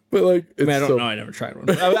 But like, I don't know. I never tried one.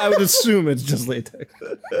 I would assume it's just latex.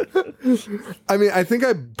 I mean, I think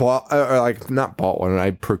I bought, or like not bought one,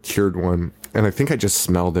 I procured one, and I think I just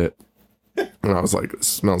smelled it, and I was like, it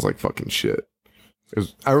smells like fucking shit.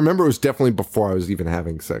 I remember it was definitely before I was even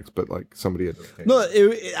having sex, but like somebody had. No,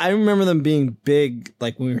 I remember them being big,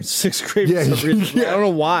 like when we were in sixth grade. Yeah, I don't know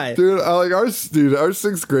why, dude. Our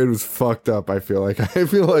sixth grade was fucked up. I feel like,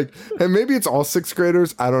 and maybe it's all sixth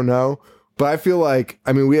graders. I don't know. But I feel like,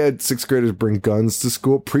 I mean, we had sixth graders bring guns to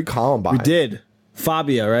school pre-Columbine. We did.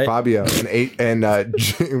 Fabio, right? Fabio and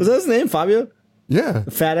James. Was that his name, Fabio? Yeah.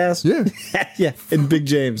 Fat ass? Yeah. Yeah. And Big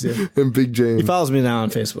James, yeah. And Big James. He follows me now on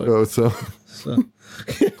Facebook. Oh, so.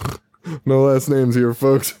 No last names here,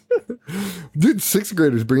 folks. Dude, sixth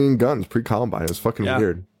graders bringing guns pre-Columbine. It was fucking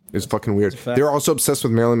weird. It was fucking weird. They were also obsessed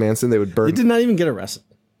with Marilyn Manson. They would burn. They did not even get arrested.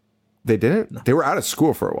 They didn't? No. They were out of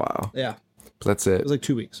school for a while. Yeah. But that's it. It was like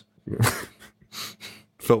 2 weeks.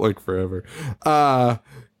 Felt like forever. Oh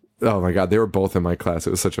my god, they were both in my class.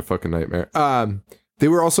 It was such a fucking nightmare. They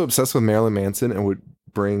were also obsessed with Marilyn Manson and would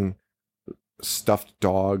bring stuffed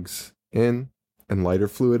dogs in and lighter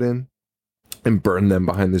fluid in and burn them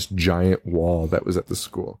behind this giant wall that was at the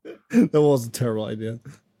school. That was a terrible idea.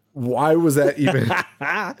 Why was that even?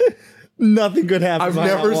 Nothing good happened. I've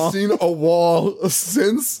never seen a wall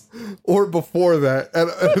since or before that at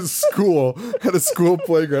a school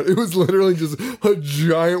playground. It was literally just a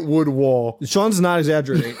giant wood wall. Sean's not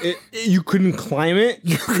exaggerating. You couldn't climb it.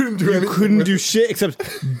 You couldn't do anything. You couldn't do shit except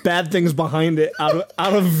bad things behind it out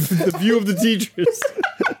of the view of the teachers.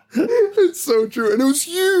 It's so true, and it was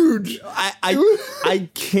huge. I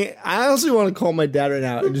can't. I honestly want to call my dad right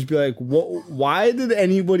now and just be like, "What? Why was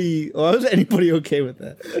anybody okay with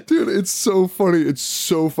that?" Dude, it's so funny. It's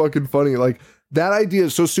so fucking funny. Like, that idea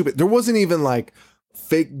is so stupid. There wasn't even like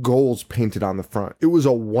fake goals painted on the front. It was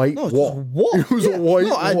a white wall. It was a white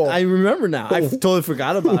wall. I remember now. I totally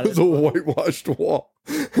forgot about it. It was a whitewashed wall,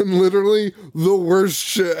 and literally the worst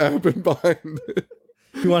shit happened behind it.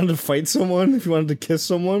 If you wanted to fight someone, if you wanted to kiss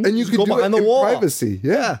someone, and you could go do behind it the in wall. Privacy,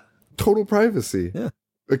 yeah, total privacy, yeah,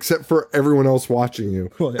 except for everyone else watching you,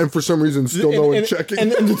 and for some reason still no one checking.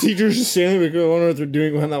 And the teachers just standing there, going, I wonder what they're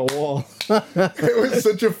doing behind that wall. It was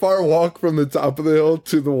such a far walk from the top of the hill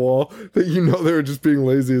to the wall that they were just being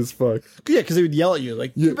lazy as fuck. Yeah, because they would yell at you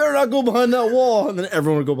like, "You better not go behind that wall," and then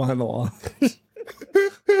everyone would go behind the wall.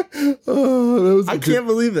 I can't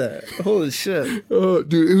believe that. Holy shit. Oh,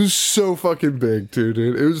 dude, it was so fucking big too,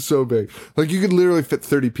 dude. It was so big. Like, you could literally fit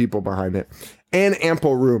 30 people behind it. And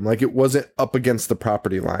ample room. Like, it wasn't up against the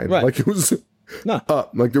property line. Right. Like, it was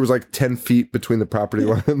up. Like, there was like 10 feet between the property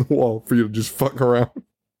line and the wall for you to just fuck around.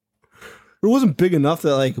 It wasn't big enough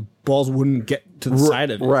that like balls wouldn't get to the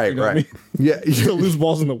side of it. Right, you know right. What I mean? Yeah. You still lose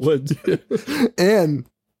balls in the woods. And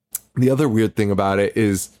the other weird thing about it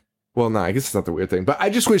is, well, no, I guess it's not the weird thing, but I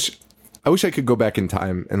wish I could go back in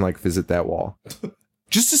time and like visit that wall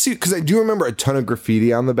just to see, because I do remember a ton of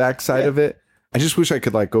graffiti on the backside of it. I just wish I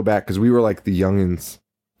could like go back because we were like the youngins.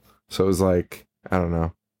 So it was like, I don't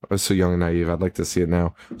know. I was so young and naive. I'd like to see it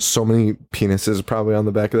now. So many penises probably on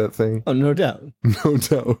the back of that thing. Oh, no doubt. No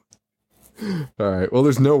doubt. All right. Well,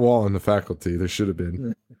 there's no wall in the faculty. There should have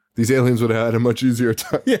been. These aliens would have had a much easier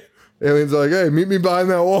time. Yeah. Aliens are like, hey, meet me behind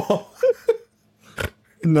that wall.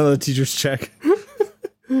 Another teacher's check.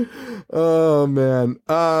 Oh, man.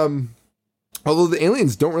 Although the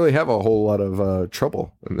aliens don't really have a whole lot of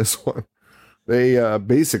trouble in this one. They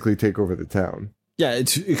basically take over the town. Yeah,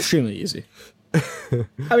 it's extremely easy.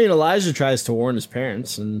 I mean, Elijah tries to warn his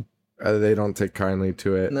parents, and they don't take kindly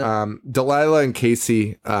to it. No. Delilah and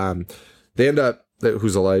Casey, they end up,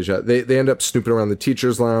 who's Elijah? They end up snooping around the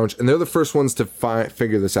teacher's lounge, and they're the first ones to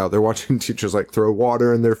figure this out. They're watching teachers like throw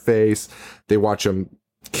water in their face. They watch them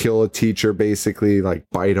kill a teacher, basically, like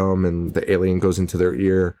bite them, and the alien goes into their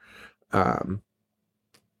ear.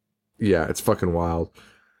 Yeah, it's fucking wild.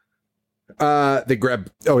 They grab,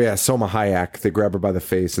 Selma Hayek. They grab her by the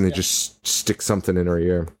face and they just stick something in her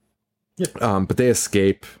ear. Yeah. But they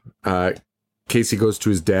escape. Casey goes to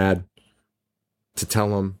his dad to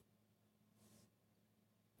tell him.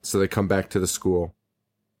 So they come back to the school.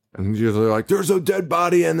 And they're like, there's a dead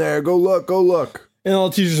body in there. Go look, go look. And all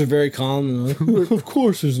the teachers are very calm. And like, of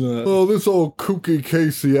course there's not. Oh, this old kooky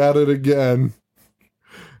Casey at it again.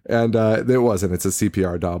 And it wasn't. It's a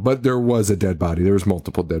CPR doll. But there was a dead body. There was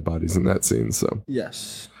multiple dead bodies in that scene. So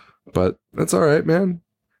yes. But that's all right, man.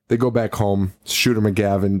 They go back home. Shooter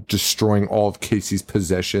McGavin destroying all of Casey's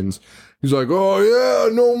possessions. He's like, oh,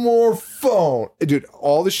 yeah, no more phone. Dude,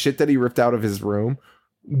 all the shit that he ripped out of his room,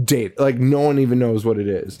 like, no one even knows what it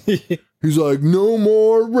is. He's like, no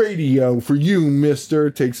more radio for you, mister.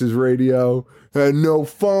 Takes his radio. No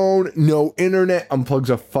phone, no internet. Unplugs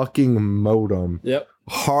a fucking modem. Yep.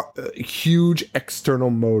 Huge external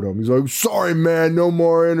modem. He's like, sorry, man, no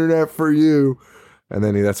more internet for you. And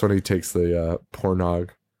then that's when he takes the pornog.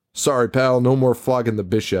 Sorry, pal, no more flogging the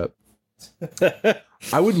bishop.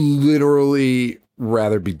 I would literally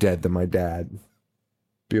rather be dead than my dad.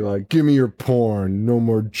 Be like, give me your porn, no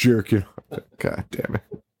more jerking. God damn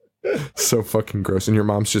it. So fucking gross. And your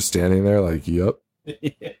mom's just standing there like, yup.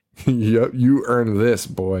 Yup, you earned this,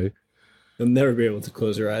 boy. You'll never be able to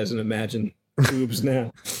close your eyes and imagine boobs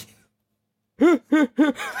now.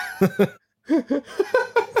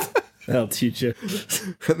 That'll teach you.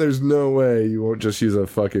 And there's no way you won't just use a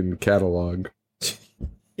fucking catalog.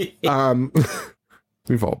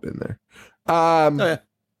 We've all been there.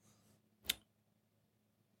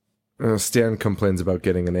 Stan complains about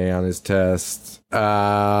getting an A on his test.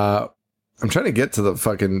 I'm trying to get to the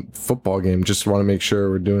fucking football game. Just want to make sure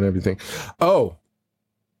we're doing everything. Oh,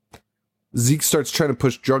 Zeke starts trying to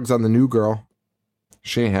push drugs on the new girl.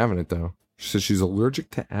 She ain't having it, though. She says she's allergic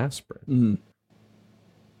to aspirin. Mm.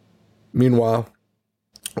 Meanwhile,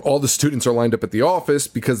 all the students are lined up at the office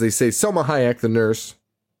because they say Selma Hayek, the nurse,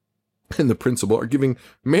 and the principal are giving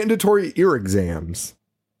mandatory ear exams.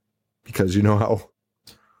 Because you know how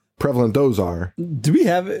prevalent those are. Do we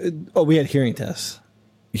have it? Oh, we had hearing tests.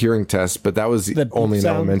 Hearing tests, but that was only in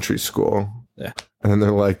elementary school. Yeah. And then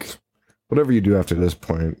they're like, whatever you do after this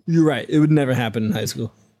point. You're right. It would never happen in high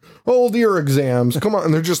school. Old ear exams. Come on.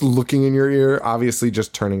 And they're just looking in your ear, obviously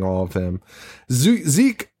just turning all of them.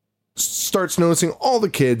 Zeke starts noticing all the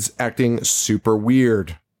kids acting super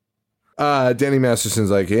weird. Danny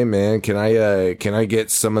Masterson's like, hey man, can I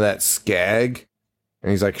get some of that skag?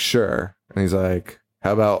 And he's like, sure. And he's like,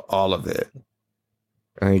 how about all of it?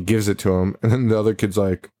 And he gives it to him. And then the other kid's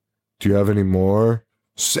like, do you have any more?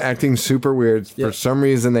 Acting super weird. Yep. For some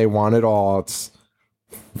reason, they want it all. It's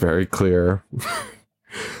very clear.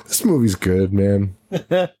 This movie's good, man.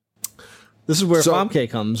 This is where Famke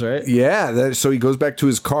comes, right? Yeah. So he goes back to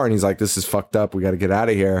his car and he's like, this is fucked up. We got to get out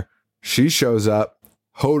of here. She shows up.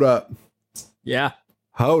 Hold up. Yeah.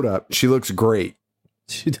 Hold up. She looks great.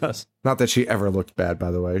 She does. Not that she ever looked bad,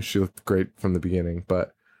 by the way. She looked great from the beginning,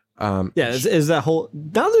 but is that whole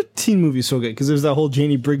now the teen movie's so good because there's that whole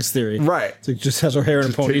Janie Briggs theory, right? So it just has her hair in a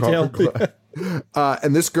ponytail.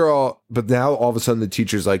 And this girl, but now all of a sudden the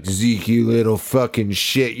teacher's like, Zeke, you little fucking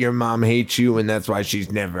shit, your mom hates you and that's why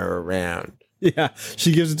she's never around. Yeah,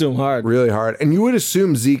 she gives it to him hard, really hard. And you would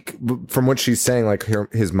assume Zeke, from what she's saying, like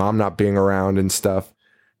his mom not being around and stuff,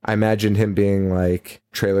 I imagined him being like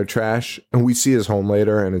trailer trash. And we see his home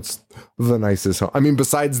later and it's the nicest home. I mean,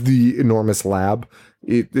 besides the enormous lab,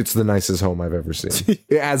 it's the nicest home I've ever seen.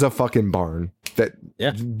 It has a fucking barn that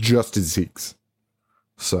just is Zeke's.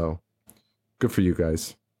 So good for you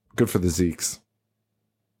guys. Good for the Zeeks.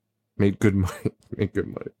 Made good money. Made good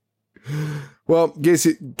money. Well,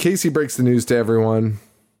 Casey breaks the news to everyone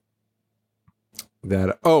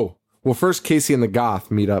that, first Casey and the Goth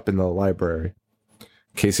meet up in the library.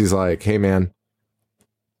 Casey's like, hey man,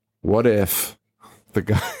 what if the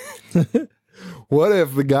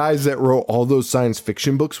guys that wrote all those science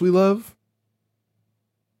fiction books we love,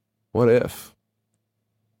 what if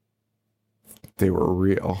they were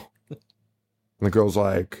real? And the girl's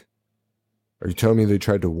like, are you telling me they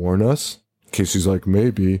tried to warn us? Casey's like,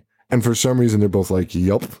 maybe. And for some reason, they're both like,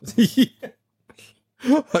 yup.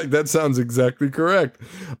 Like, that sounds exactly correct.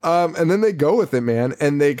 And then they go with it, man.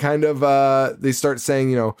 And they kind of, they start saying,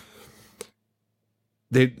 you know,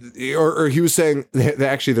 he was saying that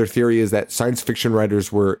actually their theory is that science fiction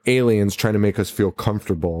writers were aliens trying to make us feel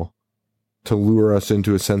comfortable, to lure us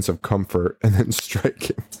into a sense of comfort and then strike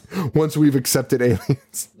him once we've accepted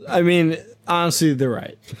aliens. I mean, honestly, they're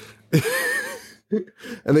right.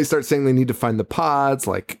 And they start saying they need to find the pods,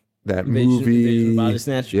 like that movie. Body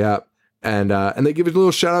Snatch. Yeah. And they give a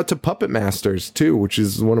little shout out to Puppet Masters too, which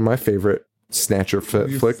is one of my favorite Snatcher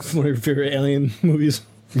flicks. One of your favorite alien movies.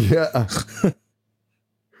 Yeah.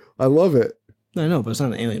 I love it. I know, but it's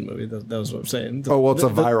not an alien movie. That was what I'm saying. It's a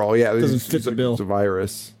viral. Yeah. Doesn't fit the bill. It's a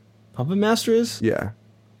virus. Puppet Master is? Yeah.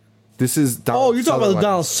 This is Donald you're talking about the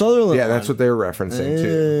Donald Sutherland Yeah, that's what they were referencing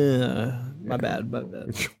too. My bad.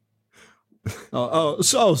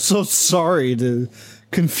 So sorry to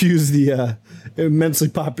confuse the immensely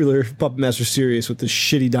popular Puppet Master series with the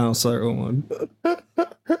shitty Donald Sutherland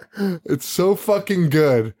one. It's so fucking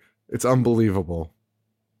good. It's unbelievable.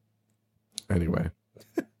 Anyway.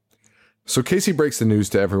 So Casey breaks the news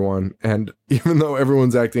to everyone, and even though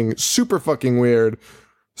everyone's acting super fucking weird,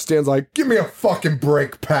 Stan's like, give me a fucking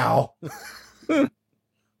break, pal. You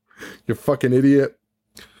fucking idiot.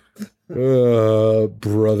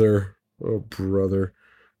 Brother. Oh, brother.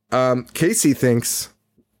 Casey thinks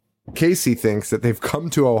that they've come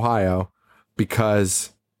to Ohio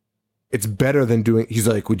because it's better than doing... He's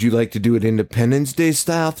like, would you like to do it Independence Day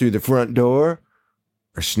style through the front door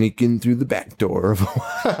or sneak in through the back door of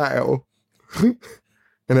Ohio?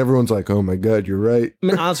 And everyone's like, oh my God, you're right. I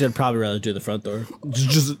mean, honestly, I'd probably rather do the front door.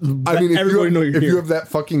 Just if you have that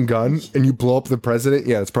fucking gun and you blow up the president,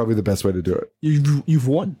 yeah, it's probably the best way to do it. You've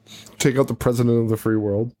won. Take out the president of the free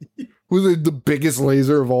world. Who's the biggest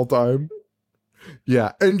laser of all time?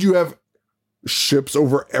 Yeah, and you have ships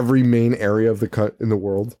over every main area of the in the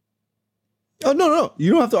world. Oh no,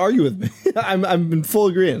 you don't have to argue with me. I'm in full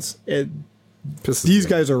agreement. These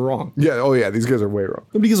guys are wrong. Yeah, oh yeah, these guys are way wrong.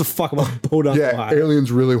 Nobody gives a fuck about Podunk, yeah, Ohio.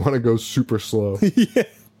 Aliens really want to go super slow. Yeah.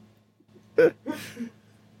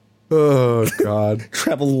 Oh, God.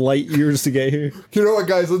 Travel light years to get here. You know what,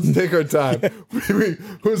 guys? Let's take our time.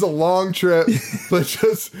 It was a long trip. Let's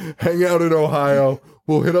just hang out in Ohio.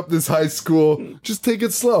 We'll hit up this high school. Just take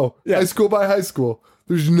it slow. Yeah. High school by high school.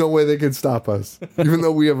 There's no way they can stop us. Even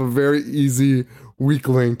though we have a very easy weak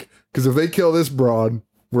link. Because if they kill this broad,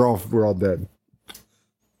 we're all dead.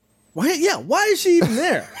 Why? Yeah, why is she even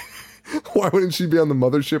there? Why wouldn't she be on the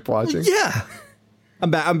mothership watching? Yeah. I'm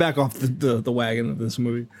back off the wagon of this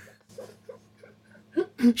movie.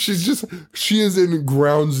 She is in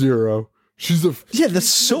ground zero. That's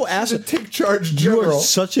so ass. Take charge general. You are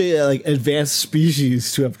such a advanced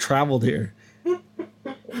species to have traveled here. What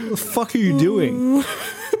the fuck are you doing?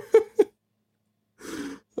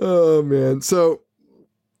 Oh man. So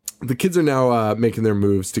the kids are now making their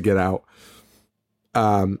moves to get out.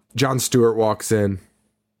 Jon Stewart walks in.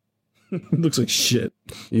 Looks like shit.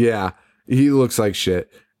 Yeah, he looks like shit.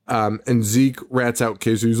 And Zeke rats out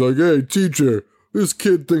Casey. He's like, hey, teacher, this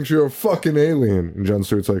kid thinks you're a fucking alien. And Jon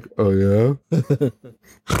Stewart's like, oh, yeah?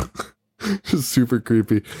 Just super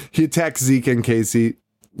creepy. He attacks Zeke and Casey.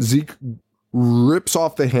 Zeke rips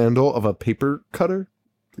off the handle of a paper cutter.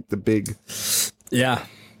 Like the big... Yeah.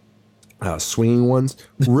 Swinging ones.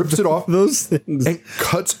 Rips it off. Those things. And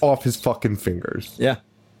cuts off his fucking fingers. Yeah.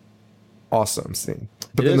 Awesome scene.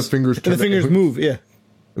 But then the fingers... And the fingers move, yeah.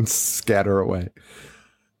 And scatter away.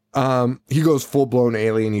 He goes full-blown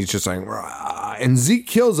alien. He's just like, rah, and Zeke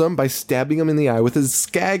kills him by stabbing him in the eye with his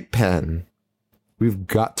skag pen. We've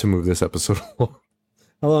got to move this episode along.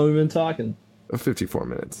 How long have we been talking? 54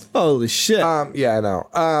 minutes. Holy shit. Yeah, I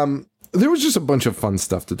know. There was just a bunch of fun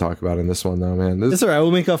stuff to talk about in this one, though, man. That's all right.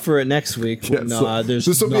 We'll make up for it next week. Yeah,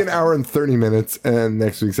 this will be an hour and 30 minutes, and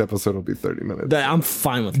next week's episode will be 30 minutes. I'm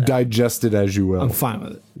fine with that. Digest it as you will. I'm fine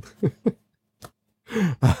with it.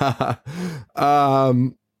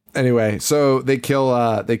 Anyway, so they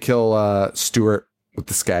kill Stuart with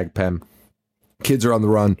the skag pen. Kids are on the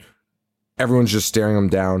run. Everyone's just staring them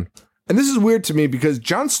down. And this is weird to me because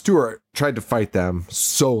Jon Stewart tried to fight them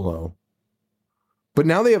solo. But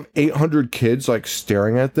now they have 800 kids like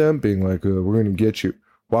staring at them, being like, we're going to get you.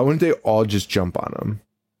 Why wouldn't they all just jump on them?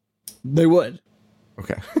 They would.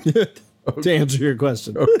 Okay. To answer your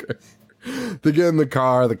question. Okay. They get in the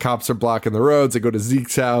car. The cops are blocking the roads. They go to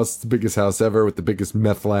Zeke's house, the biggest house ever with the biggest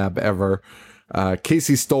meth lab ever.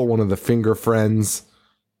 Casey stole one of the finger friends.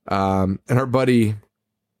 And her buddy,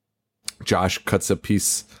 Josh, cuts a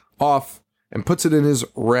piece off and puts it in his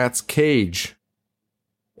rat's cage.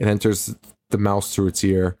 It enters the mouse through its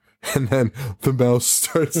ear. And then the mouse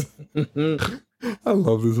starts... I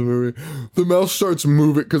love this movie. The mouse starts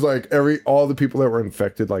moving because like all the people that were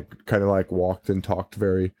infected like kind of like walked and talked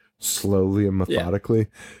very slowly and methodically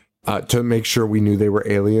to make sure we knew they were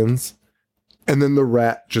aliens. And then the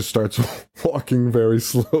rat just starts walking very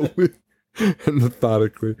slowly and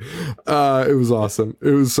methodically. It was awesome. It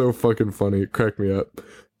was so fucking funny. It cracked me up.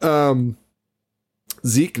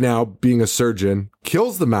 Zeke, now being a surgeon,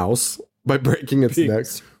 kills the mouse by breaking its neck.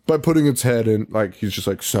 By putting its head in, like, he's just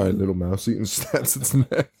like, sorry, little mouse, and stabs its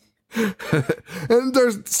neck. And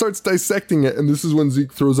starts dissecting it, and this is when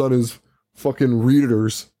Zeke throws on his fucking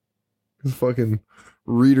readers. His fucking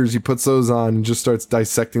readers, he puts those on and just starts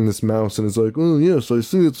dissecting this mouse, and it's like, oh, yes, I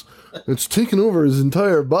see it's taken over his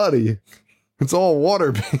entire body. It's all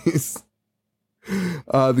water-based.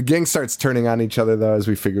 The gang starts turning on each other, though, as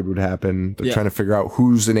we figured would happen. They're trying to figure out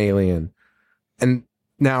who's an alien. And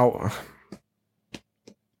now...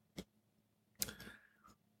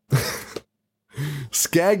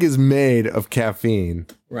 Skag is made of caffeine.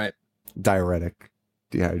 Right. Diuretic.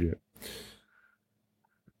 Dehydrate.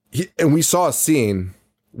 And we saw a scene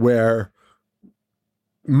where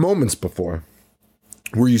moments before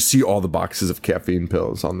where you see all the boxes of caffeine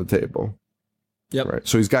pills on the table. Yep. Right.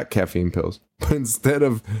 So he's got caffeine pills. But instead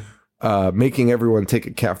of making everyone take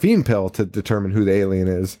a caffeine pill to determine who the alien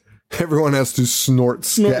is, everyone has to snort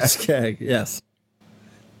Skag. Skag, yes.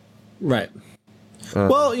 Right.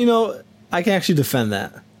 Well, you know, I can actually defend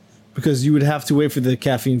that because you would have to wait for the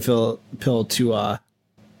caffeine pill to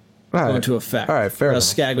go into effect. All right, fair enough.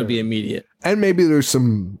 Skag would be immediate. And maybe there's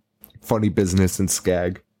some funny business in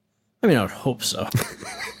Skag. I mean, I would hope so.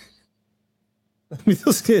 I mean,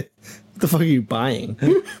 what the fuck are you buying?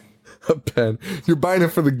 A pen. You're buying it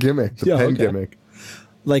for the gimmick, the pen gimmick.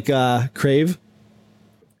 Like Crave?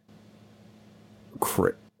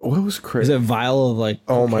 What was Crave? Is it a vial of like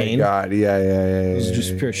cocaine? Oh my god, yeah. It was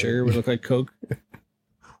just pure sugar. It would look like Coke.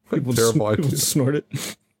 People snort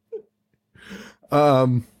it.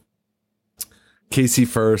 Casey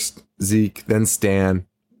first, Zeke, then Stan.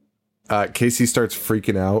 Casey starts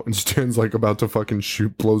freaking out and Stan's like about to fucking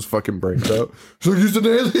blows fucking brains out. He's like, he's an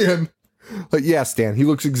alien. Like, yeah, Stan, he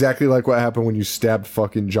looks exactly like what happened when you stabbed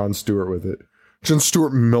fucking Jon Stewart with it. Jon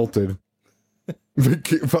Stewart melted.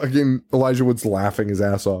 Fucking Elijah Wood's laughing his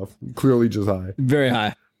ass off. Clearly just high. Very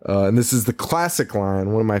high. And this is the classic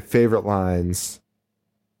line, one of my favorite lines.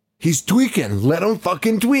 He's tweaking. Let him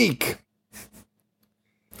fucking tweak.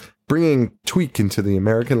 Bringing tweak into the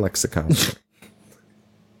American lexicon.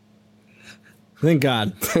 Thank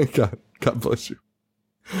God. Thank God. God bless you.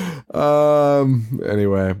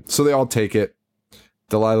 Anyway, so they all take it.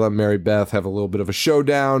 Delilah and Mary Beth have a little bit of a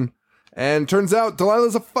showdown. And turns out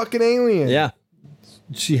Delilah's a fucking alien. Yeah.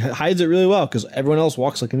 She hides it really well because everyone else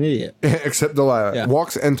walks like an idiot. Except Delilah. Yeah.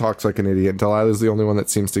 Walks and talks like an idiot. Delilah's the only one that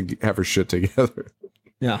seems to have her shit together.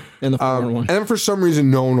 Yeah. And the foreign one. And then for some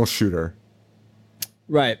reason, no one will shoot her.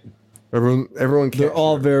 Right. Everyone can't. They're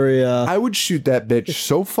all very... I would shoot that bitch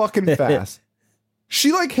so fucking fast.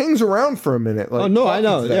 She like hangs around for a minute. Like, oh, no, I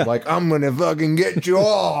know. Yeah. Like, I'm going to fucking get you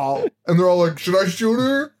all. And they're all like, should I shoot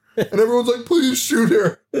her? And everyone's like, please shoot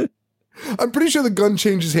her. I'm pretty sure the gun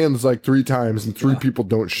changes hands like 3 times and 3 people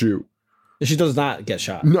don't shoot. She does not get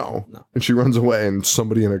shot. No. And she runs away and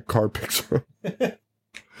somebody in a car picks her up.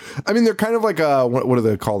 I mean, they're kind of like, what do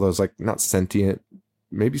they call those? Like, not sentient,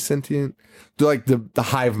 maybe sentient. They're like the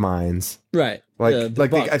hive minds. Right.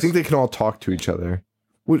 Like, I think they can all talk to each other.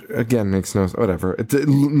 Which, again, makes no, whatever.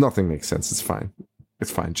 Nothing makes sense. It's fine.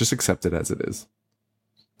 It's fine. Just accept it as it is.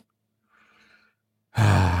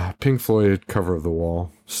 Pink Floyd Cover of the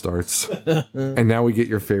Wall starts. And now we get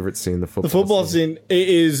your favorite scene, the football scene. The football scene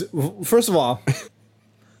is, first of all,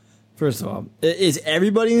 is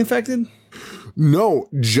everybody infected? No,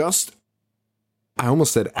 just, I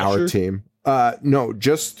almost said our team. No,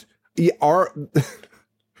 just our.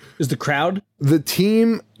 Is the crowd? The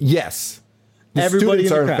team, yes. The everybody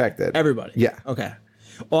students in the are crowd. infected. Everybody. Yeah. Okay.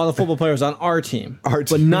 All the football players on our team.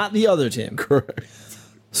 But not the other team. Correct.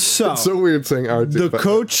 So it's so weird saying our team. The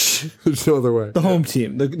coach, there's no other way. The home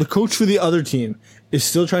team, the coach for the other team is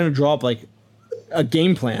still trying to draw up like a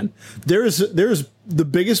game plan. There's the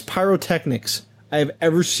biggest pyrotechnics I have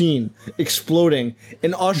ever seen exploding,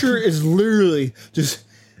 and Usher is literally just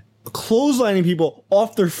clotheslining people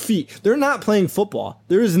off their feet. They're not playing football.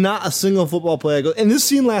 There is not a single football play that goes, and this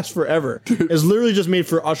scene lasts forever. It's literally just made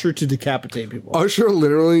for Usher to decapitate people. Usher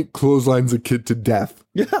literally clotheslines a kid to death.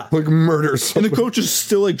 Yeah. Like murders someone. And the coach is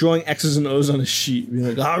still like drawing X's and O's on a sheet. Being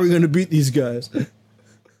like, how are we going to beat these guys?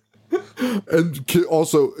 And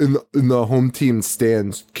also in the home team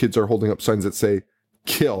stands, kids are holding up signs that say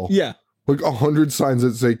kill. Yeah. Like 100 signs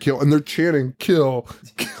that say kill, and they're chanting kill,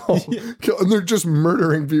 kill, kill, and they're just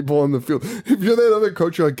murdering people on the field. If you're that other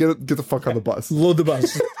coach, you're like, get the fuck on the bus. Load the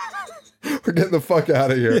bus. We're getting the fuck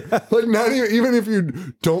out of here. Yeah. Like, not even if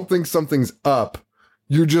you don't think something's up,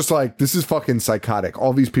 you're just like, this is fucking psychotic.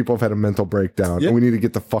 All these people have had a mental breakdown, and we need to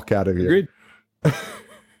get the fuck out of here. Agreed.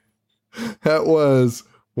 That was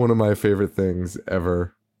one of my favorite things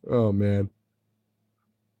ever. Oh, man.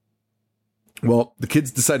 Well, the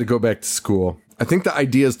kids decide to go back to school. I think the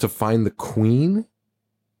idea is to find the queen.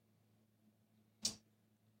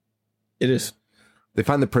 It is. They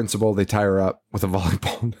find the principal. They tie her up with a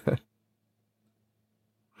volleyball net.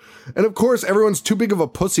 And of course, everyone's too big of a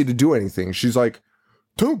pussy to do anything. She's like,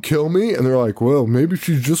 don't kill me. And they're like, well, maybe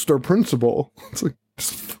she's just our principal. It's like,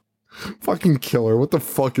 just fucking kill her. What the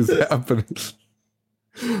fuck is happening?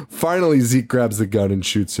 Finally, Zeke grabs the gun and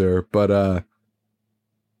shoots her. But,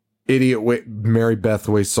 idiot Mary Beth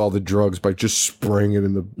wastes all the drugs by just spraying it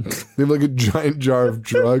in the... They have like a giant jar of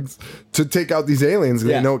drugs to take out these aliens,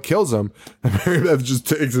 and they know it kills them. And Mary Beth just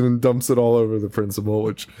takes it and dumps it all over the principal,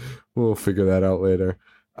 which we'll figure that out later.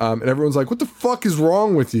 And everyone's like, what the fuck is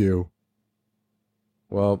wrong with you?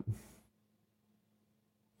 Well,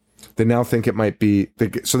 they now think it might be...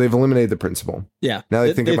 So they've eliminated the principal. Yeah. Now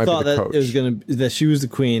they think it might be the coach. It was that she was the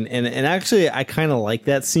queen. And actually, I kind of like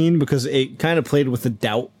that scene because it kind of played with the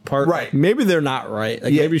doubt part. Right. Maybe they're not right.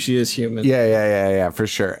 Like, maybe she is human. Yeah, for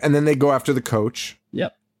sure. And then they go after the coach.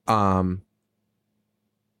 Yep. And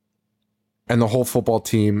the whole football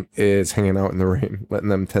team is hanging out in the rain, letting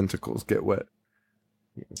them tentacles get wet.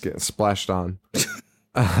 Getting splashed on.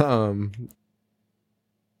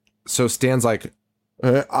 So Stan's like,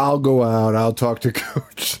 I'll go out. I'll talk to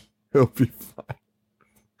coach. He'll be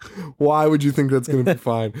fine. Why would you think that's going to be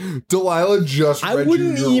fine? Delilah just I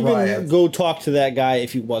wouldn't even go talk to that guy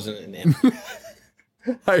if he wasn't in it.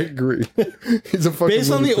 I agree. He's a fucking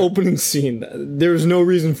Based on the opening scene, there's no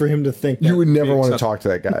reason for him to think that you would never want to talk to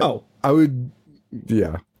that guy. No. I would,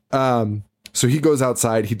 yeah. So he goes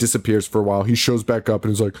outside. He disappears for a while. He shows back up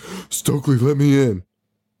and is like, Stokely, let me in.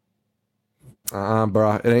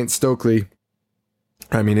 Bruh, it ain't Stokely.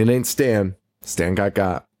 I mean, it ain't Stan. Stan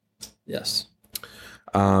got. Yes.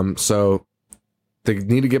 So they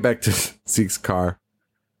need to get back to Zeke's car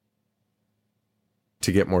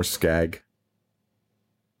to get more skag.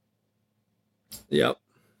 Yep.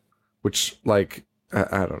 Which, like,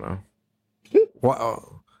 I don't know.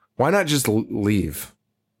 Why not just leave?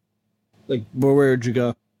 Like, where'd you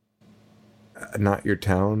go? Not your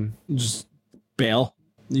town. Just bail.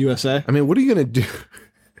 USA. I mean, what are you going to do?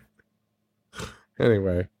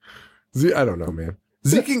 Anyway, I don't know, man.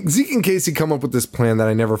 Zeke and Casey come up with this plan that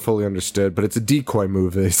I never fully understood, but it's a decoy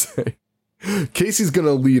move, they say. Casey's going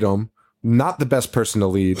to lead them. Not the best person to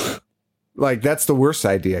lead. Like, that's the worst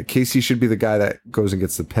idea. Casey should be the guy that goes and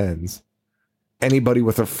gets the pens. Anybody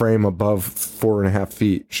with a frame above 4.5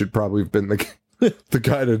 feet should probably have been the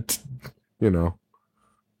guy to,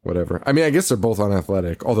 whatever. I mean, I guess they're both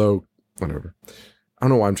unathletic, although, whatever. I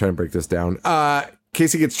don't know why I'm trying to break this down.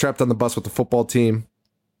 Casey gets trapped on the bus with the football team.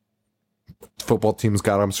 Football team's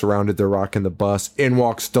got him surrounded. They're rocking the bus. In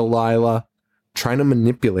walks Delilah, trying to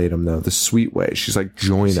manipulate him, though, the sweet way. She's like,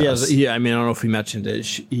 join us. I mean, I don't know if he mentioned it.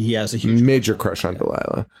 He has a huge major crush on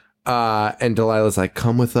Delilah. And Delilah's like,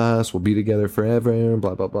 come with us. We'll be together forever.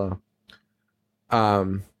 Blah, blah, blah.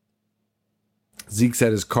 Zeke's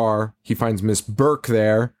at his car. He finds Miss Burke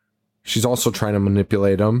there. She's also trying to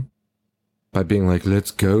manipulate him by being like,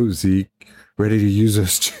 let's go, Zeke. Ready to use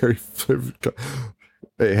us cherry flavored.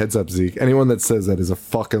 Hey, heads up, Zeke. Anyone that says that is a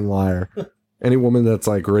fucking liar. Any woman that's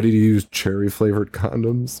like ready to use cherry flavored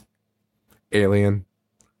condoms. Alien.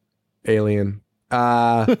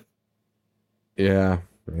 Yeah.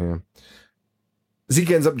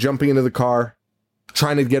 Zeke ends up jumping into the car,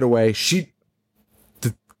 trying to get away.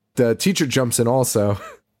 The teacher jumps in also.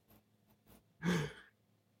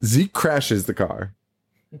 Zeke crashes the car,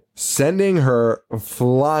 sending her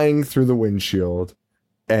flying through the windshield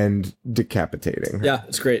and decapitating her. Yeah,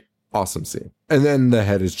 it's great. Awesome scene. And then the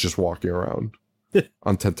head is just walking around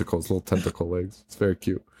on tentacles, little tentacle legs. It's very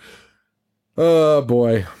cute. Oh,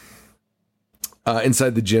 boy.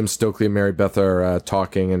 Inside the gym, Stokely and Mary Beth are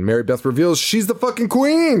talking, and Mary Beth reveals she's the fucking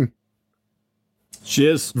queen. She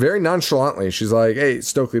is. Very nonchalantly. She's like, hey,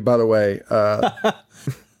 Stokely, by the way,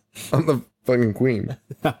 I'm the fucking queen.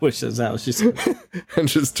 I wish that's how she said. And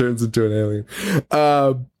just turns into an alien.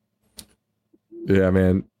 Yeah,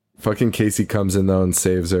 man. Fucking Casey comes in, though, and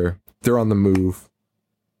saves her. They're on the move.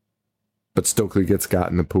 But Stokely gets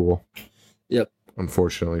got in the pool. Yep.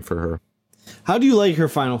 Unfortunately for her. How do you like her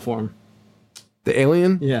final form? The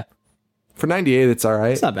alien? Yeah. For 98, it's all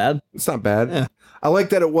right. It's not bad. It's not bad. Yeah. I like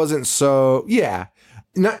that it wasn't so... Yeah.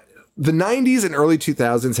 Not the 90s and early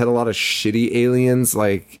 2000s had a lot of shitty aliens,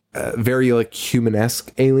 like very like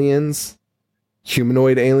human-esque aliens.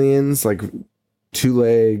 Humanoid aliens, like 2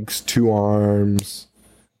 legs, 2 arms,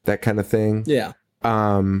 that kind of thing. Yeah.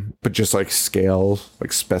 But just like scale,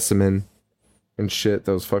 like specimen and shit,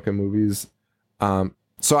 those fucking movies.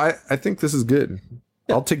 So I think this is good.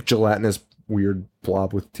 Yeah. I'll take gelatinous weird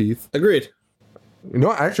blob with teeth. Agreed. You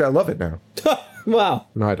know, actually, I love it now. Wow.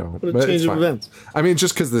 No, I don't. What a change of events. I mean,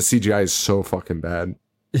 just because the CGI is so fucking bad.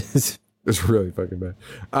 It's really fucking bad.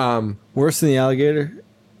 Worse than the alligator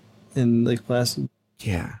in Lake Placid?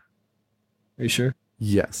 Yeah. Are you sure?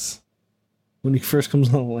 Yes. When he first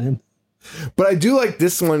comes on the land? But I do like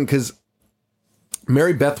this one because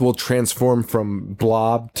Mary Beth will transform from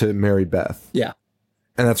Blob to Mary Beth. Yeah.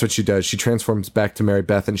 And that's what she does. She transforms back to Mary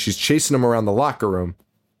Beth, and she's chasing him around the locker room.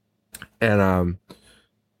 And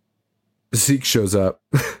Zeke shows up.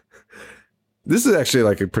 This is actually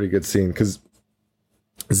like a pretty good scene because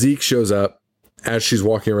Zeke shows up as she's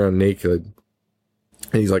walking around naked,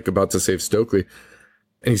 and he's like about to save Stokely,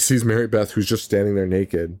 and he sees Mary Beth, who's just standing there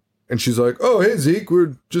naked, and she's like, "Oh, hey Zeke,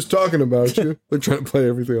 we're just talking about you," like trying to play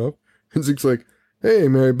everything off. And Zeke's like, "Hey,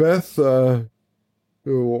 Mary Beth, why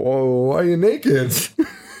are you naked?"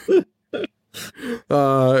 It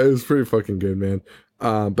was pretty fucking good, man.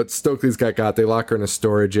 But Stokely's got. They lock her in a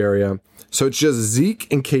storage area. So it's just Zeke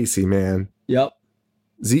and Casey, man. Yep.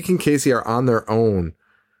 Zeke and Casey are on their own.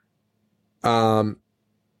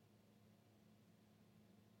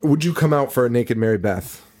 Would you come out for a naked Mary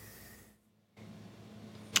Beth?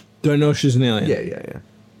 Do I know she's an alien? Yeah.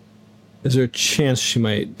 Is there a chance she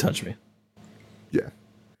might touch me? Yeah.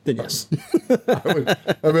 Then yes. I'd be like,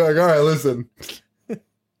 all right, listen.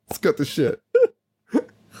 Let's cut the shit.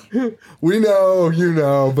 We know, you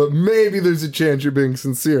know, but maybe there's a chance you're being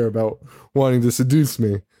sincere about wanting to seduce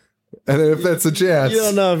me. And then if that's a chance, You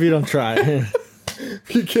don't know if you don't try.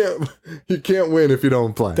 you can't win if you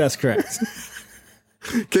don't play. That's correct.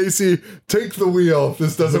 Casey, take the wheel if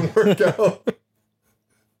this doesn't work out.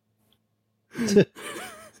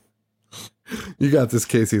 You got this,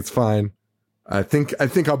 Casey. It's fine. I think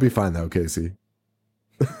I'll be fine though, Casey.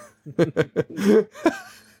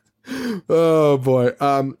 Oh boy.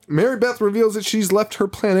 Mary Beth reveals that she's left her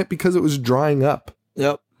planet because it was drying up.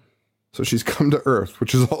 Yep. So she's come to Earth,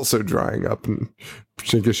 which is also drying up, and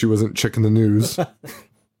I guess she wasn't checking the news.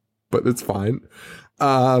 But it's fine.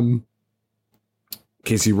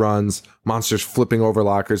 Casey runs. Monsters flipping over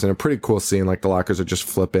lockers in a pretty cool scene. Like the lockers are just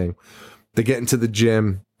flipping. They get into the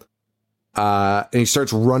gym. And he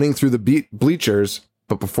starts running through the bleachers.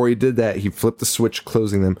 But before he did that, he flipped the switch,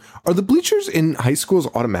 closing them. Are the bleachers in high schools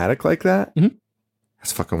automatic like that? Mm-hmm.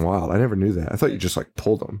 That's fucking wild. I never knew that. I thought you just like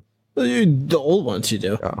pulled them. The old ones you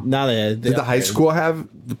do. Oh. Now they did the high school have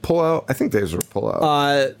the pull out? I think they's were pull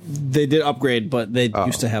out. They did upgrade, but they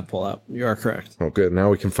used to have pull out. You are correct. Oh, good. Now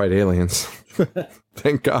we can fight aliens.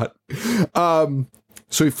 Thank God.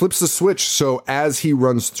 So he flips the switch. So as he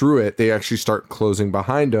runs through it, they actually start closing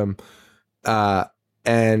behind him.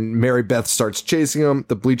 And Mary Beth starts chasing him.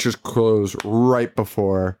 The bleachers close right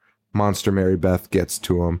before Monster Mary Beth gets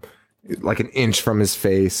to him, like an inch from his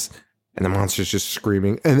face. And the monster's just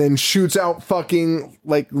screaming and then shoots out fucking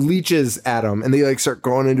like leeches at him. And they like start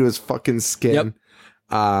going into his fucking skin. Yep.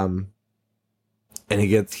 And he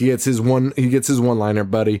gets his one-liner,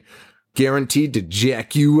 buddy. Guaranteed to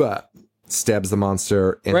jack you up. Stabs the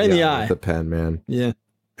monster in the eye with the pen, man. Yeah.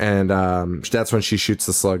 And that's when she shoots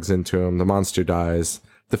the slugs into him. The monster dies.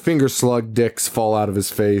 The finger slug dicks fall out of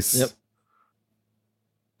his face. Yep.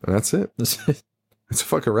 And that's it. It's a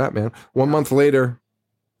fucking wrap, man. 1 month later.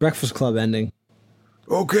 Breakfast Club ending.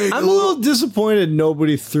 Okay. I'm a little disappointed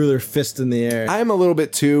nobody threw their fist in the air. I'm a little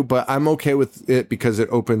bit too, but I'm okay with it because it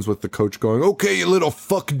opens with the coach going, "Okay, you little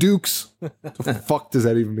fuck dukes." What the fuck does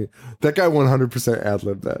that even mean? That guy 100%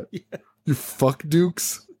 ad-libbed that. Yeah. You fuck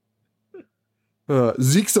dukes.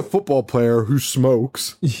 Zeke's a football player who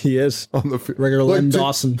smokes. He is. On the field. Regular Len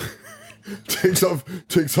Dawson. Takes off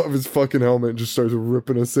his fucking helmet and just starts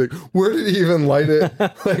ripping a cig. Where did he even light it?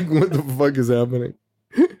 Like, what the fuck is happening?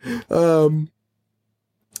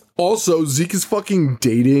 Also, Zeke is fucking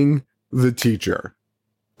dating the teacher.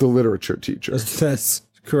 The literature teacher. That's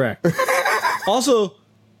correct. Also,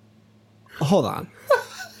 hold on.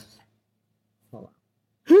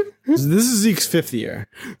 This is Zeke's 5th year.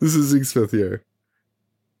 This is Zeke's 5th year.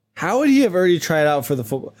 How would he have already tried out for the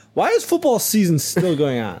football? Why is football season still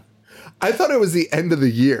going on? I thought it was the end of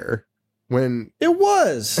the year when it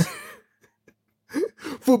was.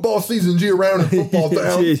 Football season's year round and football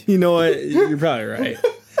down. You know what? You're probably right.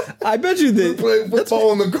 I bet you that play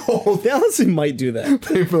football in the cold. They honestly might do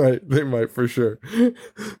that. They might for sure.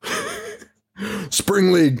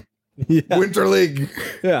 Spring league, winter league.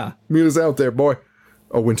 Yeah, meet us out there, boy.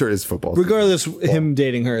 Oh, winter is football. Regardless, him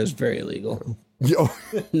dating her is very illegal. Yeah.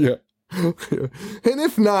 And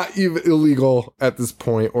if not even illegal at this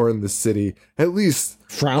point or in the city, at least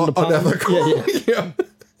frowned upon. Unethical. Yeah.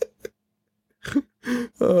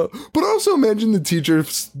 But also imagine the teacher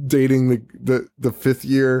dating the 5th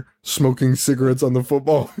year smoking cigarettes on the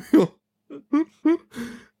football field.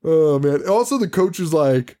 Oh man. Also the coach is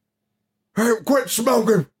like, "Hey, quit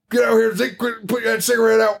smoking. Get out here, Zeke, quit, put that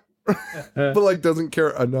cigarette out." But like doesn't care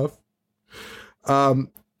enough.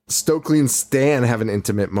 Stokely and Stan have an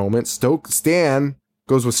intimate moment. Stan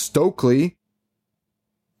goes with Stokely.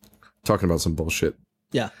 Talking about some bullshit.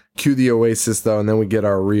 Yeah. Cue the Oasis though, and then we get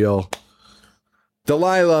our real.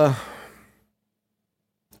 Delilah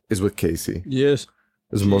is with Casey. Yes.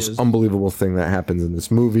 It's the most unbelievable thing that happens in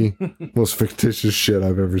this movie. Most fictitious shit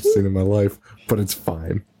I've ever seen in my life, but it's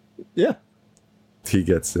fine. Yeah. He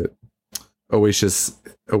gets it. Oasis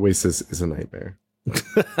is a nightmare.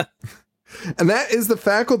 And that is the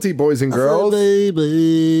faculty, boys and girls.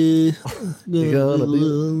 Baby.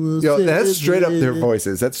 Yo, that's straight up their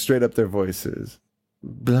voices. That's straight up their voices.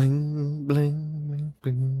 Bling, bling,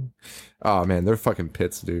 bling. Oh man, they're fucking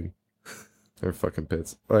pits, dude. They're fucking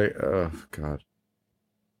pits. Like, oh god.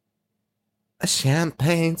 A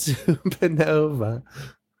champagne supernova.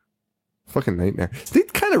 Fucking nightmare. They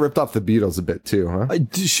kind of ripped off the Beatles a bit too, huh?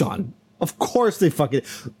 Sean, of course they fucking.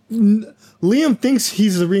 Liam thinks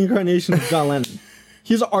he's the reincarnation of John Lennon.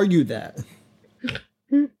 He's argued that.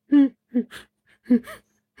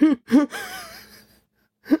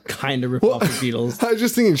 Kind of rip off the Beatles. I was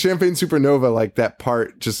just thinking Champagne Supernova, like that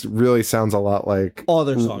part just really sounds a lot like all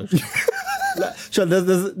their songs. So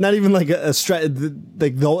there's not even like a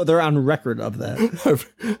like they're on record of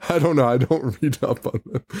that. I don't know. I don't read up on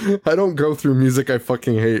them. I don't go through music I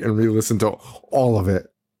fucking hate and re-listen to all of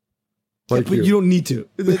it. Like but you don't need to.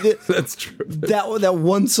 That's true. That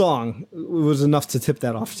one song was enough to tip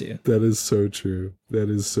that off to you. That is so true. That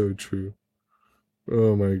is so true.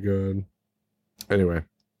 Oh my god. Anyway,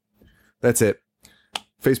 that's it.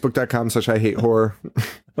 Facebook.com/I hate horror.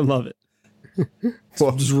 I love it.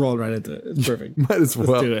 Well, just roll right into it. It's perfect. Might as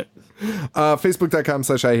well. Let's do it.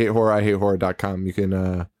 Facebook.com/I hate horror. IHateHorror.com. You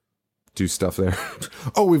can do stuff there.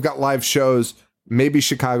 Oh, we've got live shows. Maybe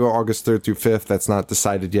Chicago, August 3rd through 5th. That's not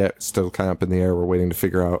decided yet. Still kind of up in the air. We're waiting to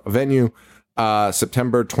figure out a venue.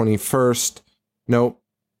 September 21st. Nope.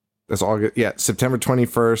 That's August. Yeah, September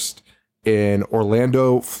 21st in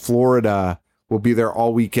Orlando, Florida. We'll be there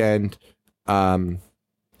all weekend.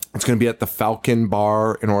 It's going to be at the Falcon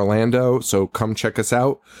Bar in Orlando, so come check us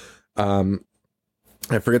out.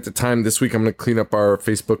 I forget the time this week. I'm going to clean up our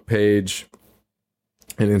Facebook page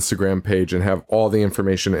and Instagram page and have all the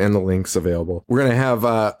information and the links available. We're going to have,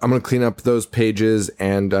 I'm going to clean up those pages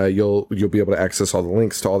and you'll be able to access all the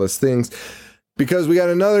links to all those things because we got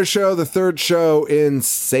another show, the third show in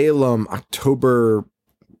Salem, October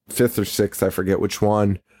 5th or 6th. I forget which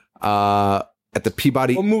one. At the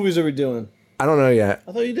Peabody. What movies are we doing? I don't know yet.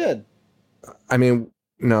 I thought you did. I mean,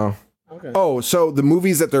 no. Okay. Oh, so the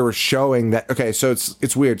movies that they were showing that, okay, so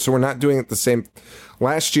it's weird. So we're not doing it the same.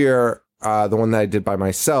 Last year, the one that I did by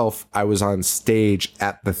myself, I was on stage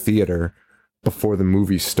at the theater before the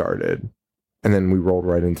movie started. And then we rolled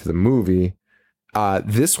right into the movie.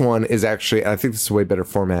 This one is actually, I think this is a way better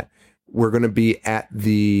format. We're going to be at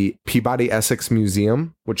the Peabody Essex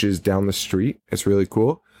Museum, which is down the street. It's really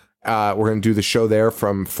cool. We're going to do the show there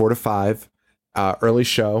from 4 to 5. Early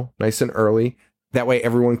show, nice and early. That way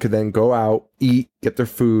everyone could then go out, eat, get their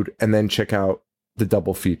food, and then check out the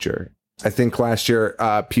double feature. I think last year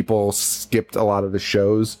people skipped a lot of the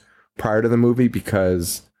shows prior to the movie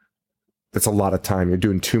because that's a lot of time. You're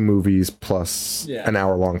doing 2 movies plus an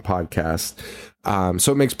hour-long podcast.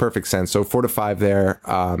 So it makes perfect sense. So 4 to 5 there.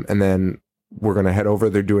 And then we're going to head over.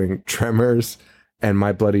 They're doing Tremors and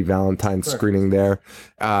My Bloody Valentine screening there.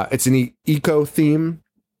 It's an eco theme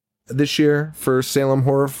this year for Salem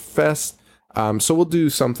Horror Fest. So we'll do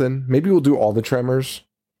something. Maybe we'll do all the Tremors.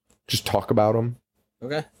 Just talk about them.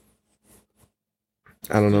 Okay.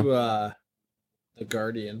 I don't know. The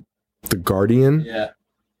Guardian. The Guardian? Yeah.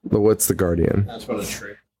 But what's The Guardian? That's about a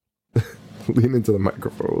tree. Lean into the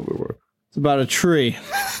microphone a little bit more. It's about a tree.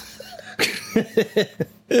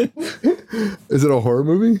 Is it a horror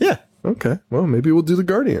movie? Yeah. Okay. Well, maybe we'll do The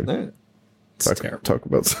Guardian. All right. Talk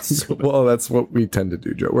about something. Well, that's what we tend to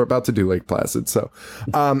do, Joe. We're about to do Lake Placid. So,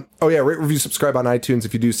 rate, review, subscribe on iTunes.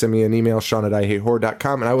 If you do, send me an email,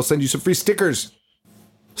 Sean@IHateHorror.com, and I will send you some free stickers.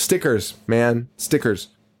 Stickers, man. Stickers.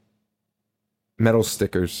 Metal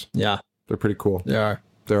stickers. Yeah. They're pretty cool. They are.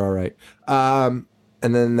 They're all right.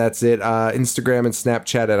 And then that's it. Instagram and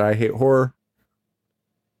Snapchat @IHateHorror.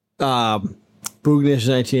 Boognish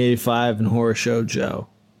 1985 and Horror Show Joe.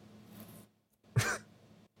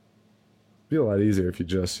 Be a lot easier if you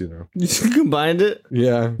just, You combined it?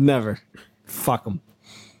 Yeah. Never. Fuck them.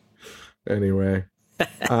 Anyway.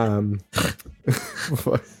 All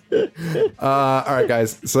right,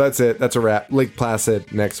 guys. So that's it. That's a wrap. Lake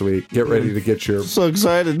Placid next week. Get ready to get your... So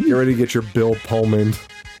excited. Get ready to get your Bill Pullman.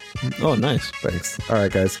 Oh, nice. Thanks. All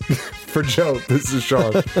right, guys. For Joe, this is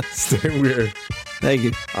Sean. Stay weird. Thank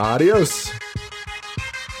you. Adios.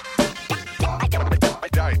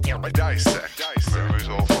 Dissect. Movies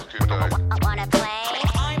all fucking day. Wanna play?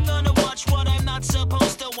 I'm gonna watch what I'm not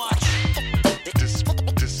supposed to watch.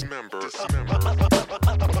 Dismember.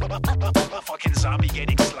 Fucking zombie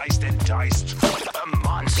getting sliced and diced. A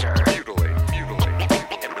monster. Mutilate.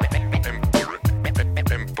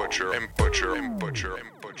 And butcher.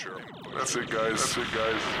 That's it, guys.